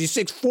take it because he's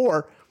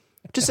 6'4".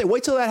 Just say,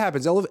 wait till that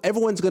happens.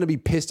 Everyone's going to be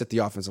pissed at the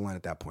offensive line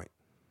at that point.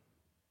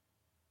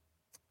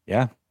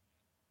 Yeah,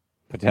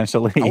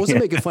 potentially. I wasn't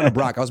making fun of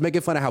Brock. I was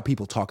making fun of how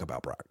people talk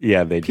about Brock.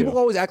 Yeah, they do. People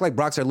always act like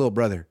Brock's their little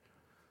brother.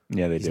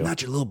 Yeah, they do. He's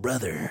not your little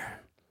brother.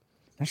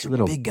 That's your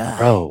little big guy.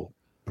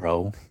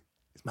 Bro.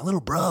 He's my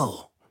little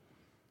bro.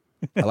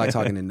 I like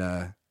talking in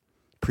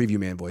Preview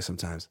Man voice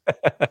sometimes.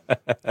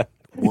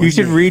 You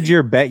should read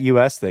your Bet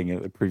US thing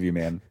at the Preview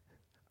Man.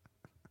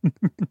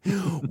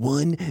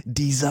 One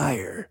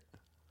desire.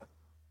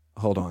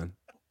 Hold on.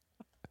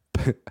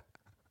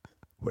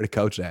 Where to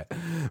coach at?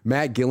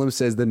 Matt Gillum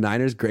says the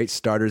Niners' great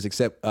starters,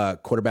 except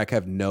quarterback,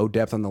 have no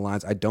depth on the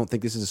lines. I don't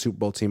think this is a Super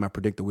Bowl team. I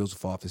predict the wheels will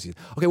fall off this season.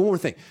 Okay, one more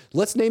thing.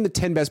 Let's name the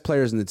 10 best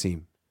players in the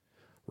team.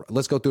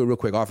 Let's go through it real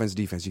quick. Offense,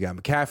 defense. You got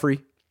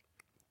McCaffrey,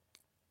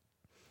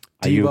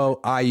 Debo,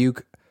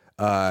 Ayuk,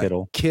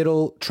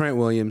 Kittle, Trent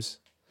Williams.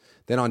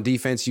 Then on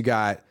defense, you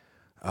got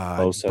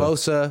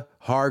Bosa,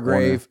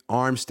 Hargrave,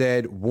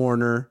 Armstead,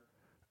 Warner,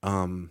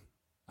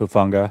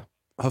 Hufanga.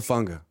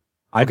 Okay,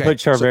 I'd put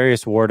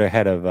Charvarius Ward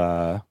ahead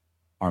of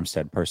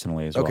Armstead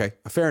personally as well. Okay,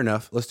 fair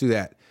enough. Let's do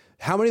that.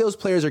 How many of those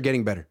players are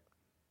getting better?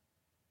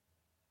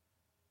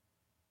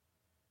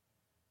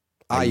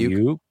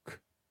 Ayuk,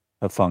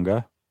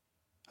 Hufanga.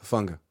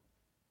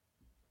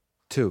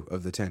 2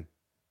 of the 10.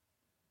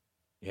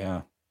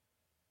 Yeah.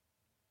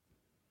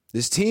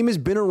 This team has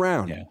been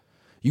around. Yeah.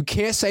 You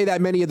can't say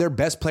that many of their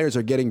best players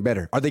are getting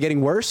better. Are they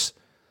getting worse?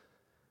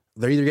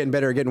 They're either getting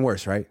better or getting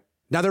worse, right?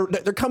 Now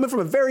they're coming from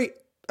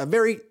a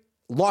very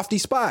lofty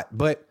spot,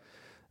 but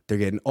they're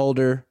getting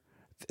older.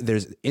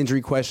 There's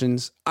injury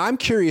questions. I'm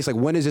curious, like,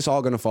 when is this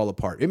all going to fall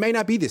apart? It may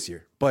not be this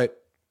year,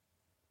 but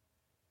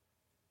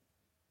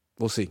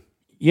we'll see.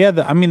 Yeah,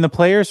 the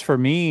players for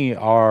me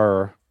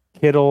are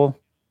Kittle,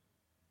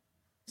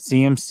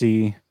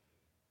 CMC,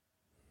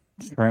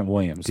 Trent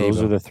Williams. Debo.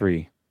 Those are the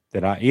 3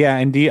 that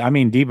and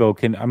Debo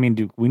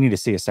can. We need to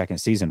see a second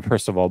season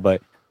first of all,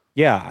 but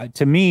yeah,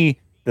 to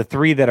me, the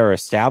 3 that are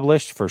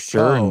established for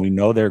sure, and we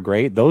know they're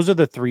great. Those are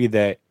the 3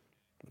 that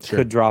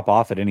could drop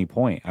off at any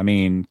point. I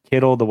mean,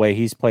 Kittle, the way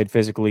he's played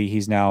physically,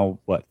 he's now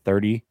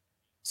 30.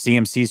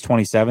 CMC's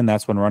 27.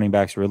 That's when running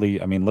backs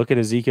really. I mean, look at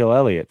Ezekiel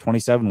Elliott.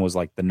 27 was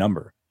like the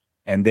number.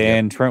 And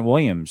then Trent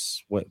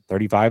Williams,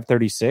 35,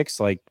 36?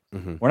 Like,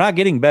 we're not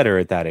getting better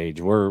at that age.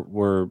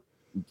 We're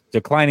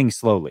declining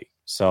slowly.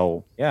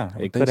 So, yeah,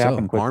 it could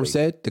happen quickly.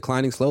 Armstead,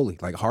 declining slowly.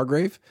 Like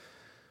Hargrave,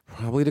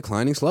 probably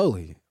declining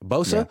slowly.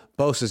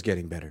 Bosa's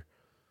getting better.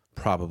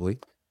 Probably.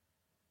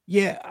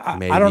 Yeah,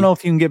 I don't know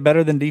if you can get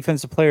better than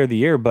Defensive Player of the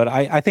Year, but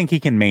I think he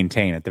can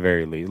maintain at the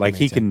very least. Like,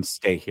 he can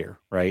stay here,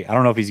 right? I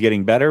don't know if he's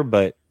getting better,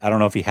 but I don't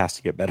know if he has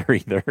to get better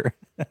either.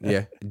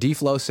 Yeah.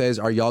 D-Flow says,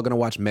 are y'all going to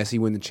watch Messi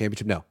win the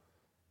championship? No.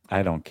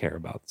 I don't care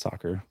about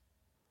soccer.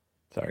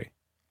 Sorry.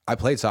 I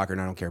played soccer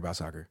and I don't care about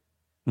soccer.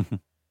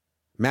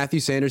 Matthew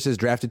Sanders says,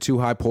 drafted too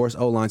high, porous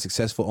O-line,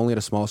 successful only at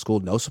a small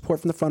school, no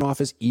support from the front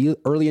office,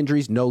 early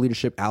injuries, no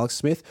leadership, Alex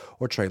Smith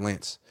or Trey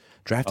Lance.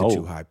 Drafted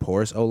too high,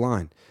 porous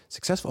O-line,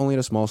 successful only at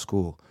a small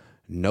school,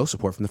 no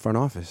support from the front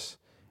office,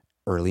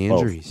 early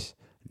injuries,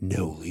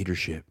 no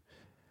leadership.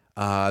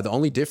 The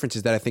only difference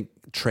is that I think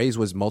Trey's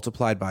was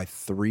multiplied by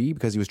 3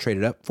 because he was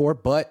traded up for,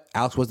 but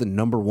Alex was the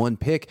number 1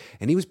 pick,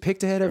 and he was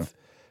picked ahead of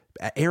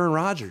Aaron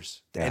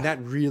Rodgers, and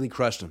that really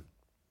crushed him.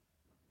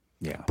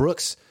 Yeah.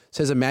 Brooks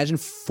says, imagine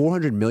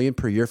 $400 million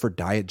per year for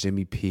Diet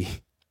Jimmy P.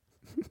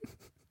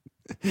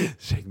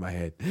 Shake my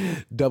head.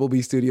 Double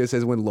B Studio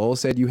says, when Lowell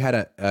said you had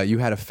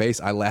a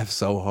face, I laughed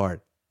so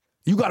hard.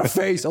 You got a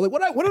face. I'm like,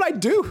 what did I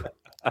do?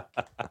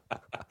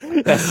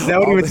 Is that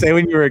what he would say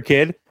when you were a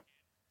kid?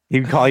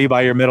 He'd call you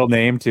by your middle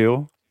name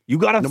too. You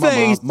got a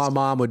face. My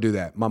mom would do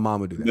that.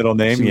 Middle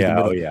name?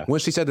 Yeah. When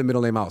she said the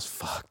middle name, I was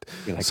fucked.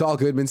 Like, Saul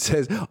Goodman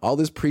says, all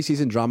this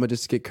preseason drama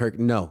just to get Kirk.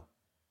 No.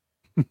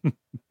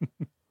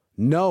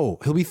 No,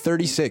 he'll be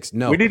 36.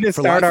 No, we need to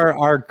start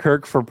our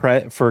Kirk for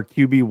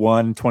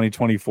QB1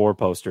 2024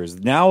 posters.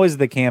 Now is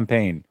the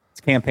campaign.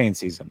 It's campaign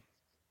season.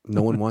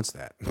 No one wants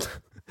that.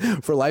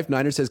 For Life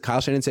Niners says,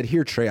 Kyle Shannon said,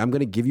 here, Trey, I'm going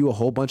to give you a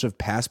whole bunch of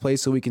pass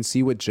plays so we can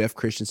see what Jeff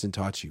Christensen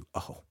taught you.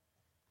 Oh,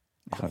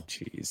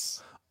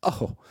 jeez.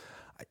 Oh,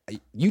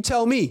 you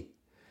tell me.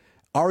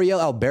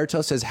 Ariel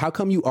Alberto says, how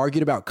come you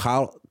argued about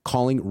Kyle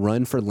calling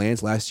run for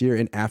Lance last year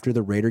and after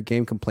the Raider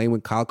game complained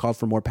when Kyle called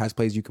for more pass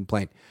plays, you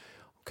complained?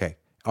 Okay,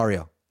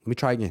 Ariel, let me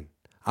try again.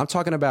 I'm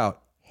talking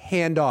about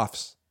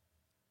handoffs.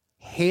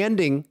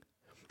 Handing,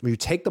 where you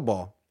take the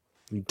ball,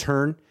 you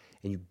turn,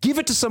 and you give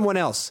it to someone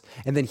else,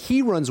 and then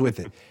he runs with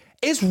it.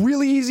 It's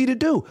really easy to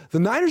do. The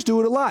Niners do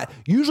it a lot.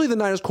 Usually the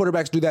Niners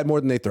quarterbacks do that more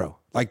than they throw.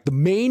 Like the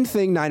main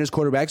thing Niners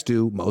quarterbacks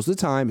do most of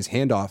the time is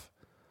hand off.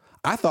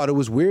 I thought it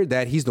was weird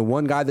that he's the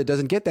one guy that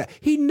doesn't get that.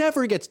 He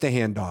never gets to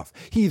hand off.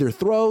 He either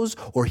throws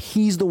or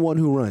he's the one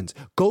who runs.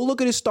 Go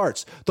look at his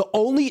starts. The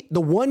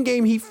one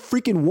game he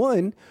freaking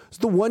won was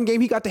the one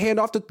game he got to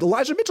hand off to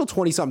Elijah Mitchell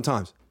 20-something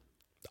times.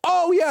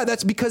 Oh, yeah,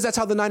 that's because that's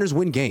how the Niners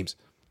win games.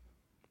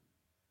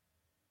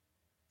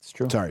 It's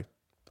true. Sorry,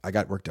 I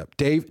got worked up.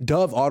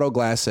 Dove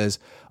Autoglass says,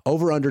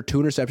 over under 2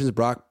 interceptions,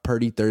 Brock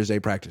Purdy Thursday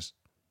practice.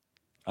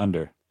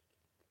 Under.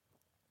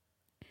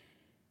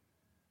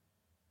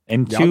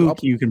 And two,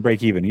 you can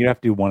break even. You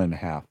have to do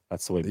 1.5.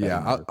 That's the way.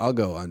 I'll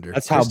go under.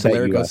 That's how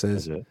BetUS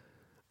says it.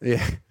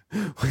 Yeah.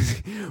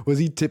 Was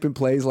he tipping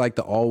plays like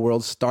the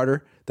all-world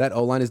starter? That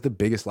O-line is the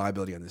biggest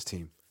liability on this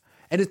team.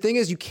 And the thing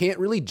is, you can't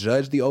really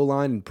judge the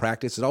O-line in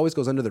practice. It always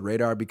goes under the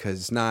radar because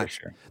it's not.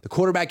 Sure. The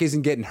quarterback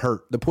isn't getting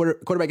hurt. The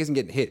quarterback isn't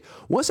getting hit.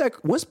 Once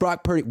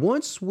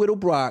Whittle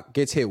Brock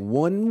gets hit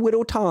one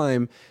Whittle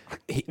time,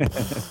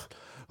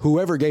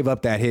 whoever gave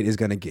up that hit is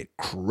going to get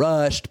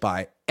crushed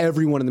by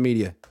everyone in the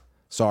media.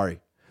 Sorry.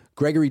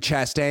 Gregory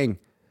Chastain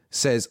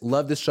says,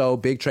 love the show,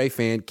 big Trey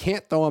fan.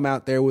 Can't throw him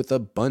out there with a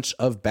bunch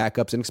of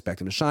backups and expect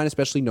him to shine,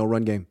 especially no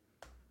run game.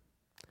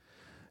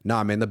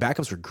 Nah, man, the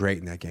backups were great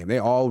in that game. They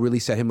all really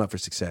set him up for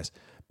success.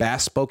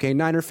 Bass Spokane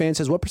Niner fan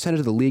says, what percentage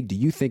of the league do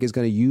you think is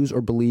going to use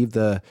or believe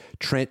the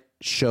Trent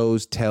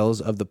shows tells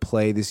of the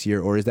play this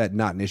year, or is that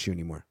not an issue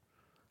anymore?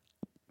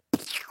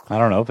 I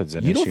don't know if it's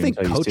an issue. You don't think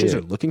coaches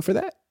are looking for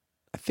that?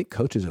 I think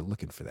coaches are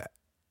looking for that.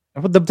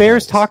 The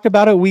Bears talked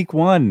about it week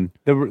 1.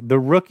 The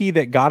rookie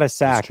that got a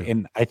sack,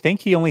 and I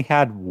think he only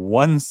had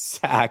 1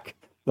 sack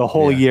the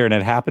whole year, and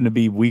it happened to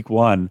be week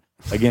 1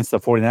 against the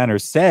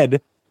 49ers, said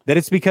that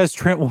it's because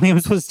Trent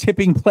Williams was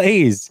tipping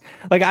plays.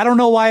 Like, I don't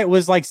know why it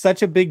was like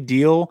such a big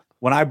deal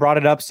when I brought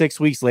it up 6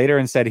 weeks later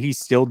and said he's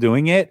still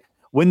doing it.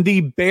 When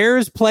the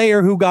Bears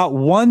player who got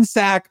 1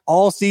 sack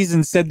all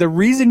season said the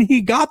reason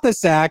he got the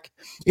sack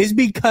is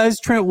because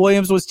Trent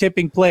Williams was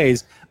tipping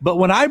plays. But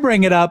when I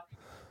bring it up,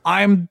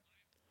 I'm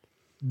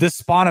the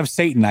spawn of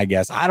Satan, I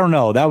guess. I don't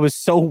know. That was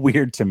so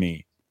weird to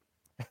me.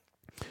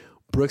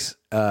 Brooks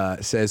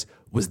says,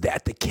 was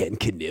that the Ken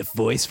Kniff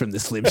voice from the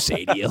Slim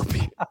Shady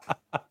LP?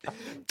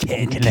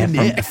 Ken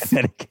Kniff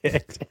from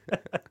Connecticut.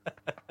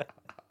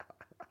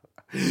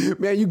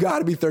 Man, you got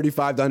to be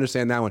 35 to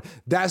understand that one.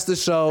 That's the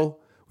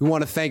show. We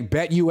want to thank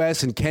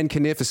BetUS and Ken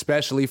Kniff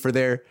especially for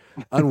their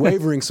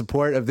unwavering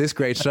support of this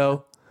great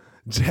show.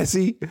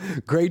 Jesse,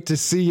 great to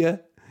see you.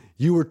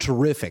 You were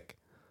terrific.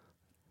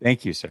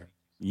 Thank you, sir.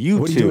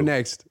 What are you doing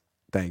next?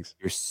 Thanks.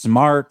 You're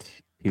smart.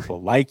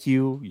 People like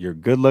you. You're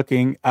good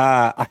looking.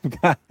 I've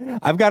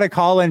got a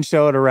call-in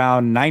show at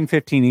around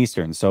 9:15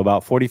 Eastern, so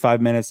about 45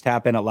 minutes.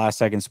 Tap in at Last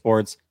Second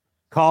Sports.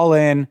 Call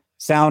in,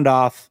 sound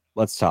off.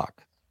 Let's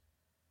talk.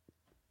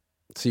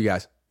 See you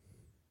guys.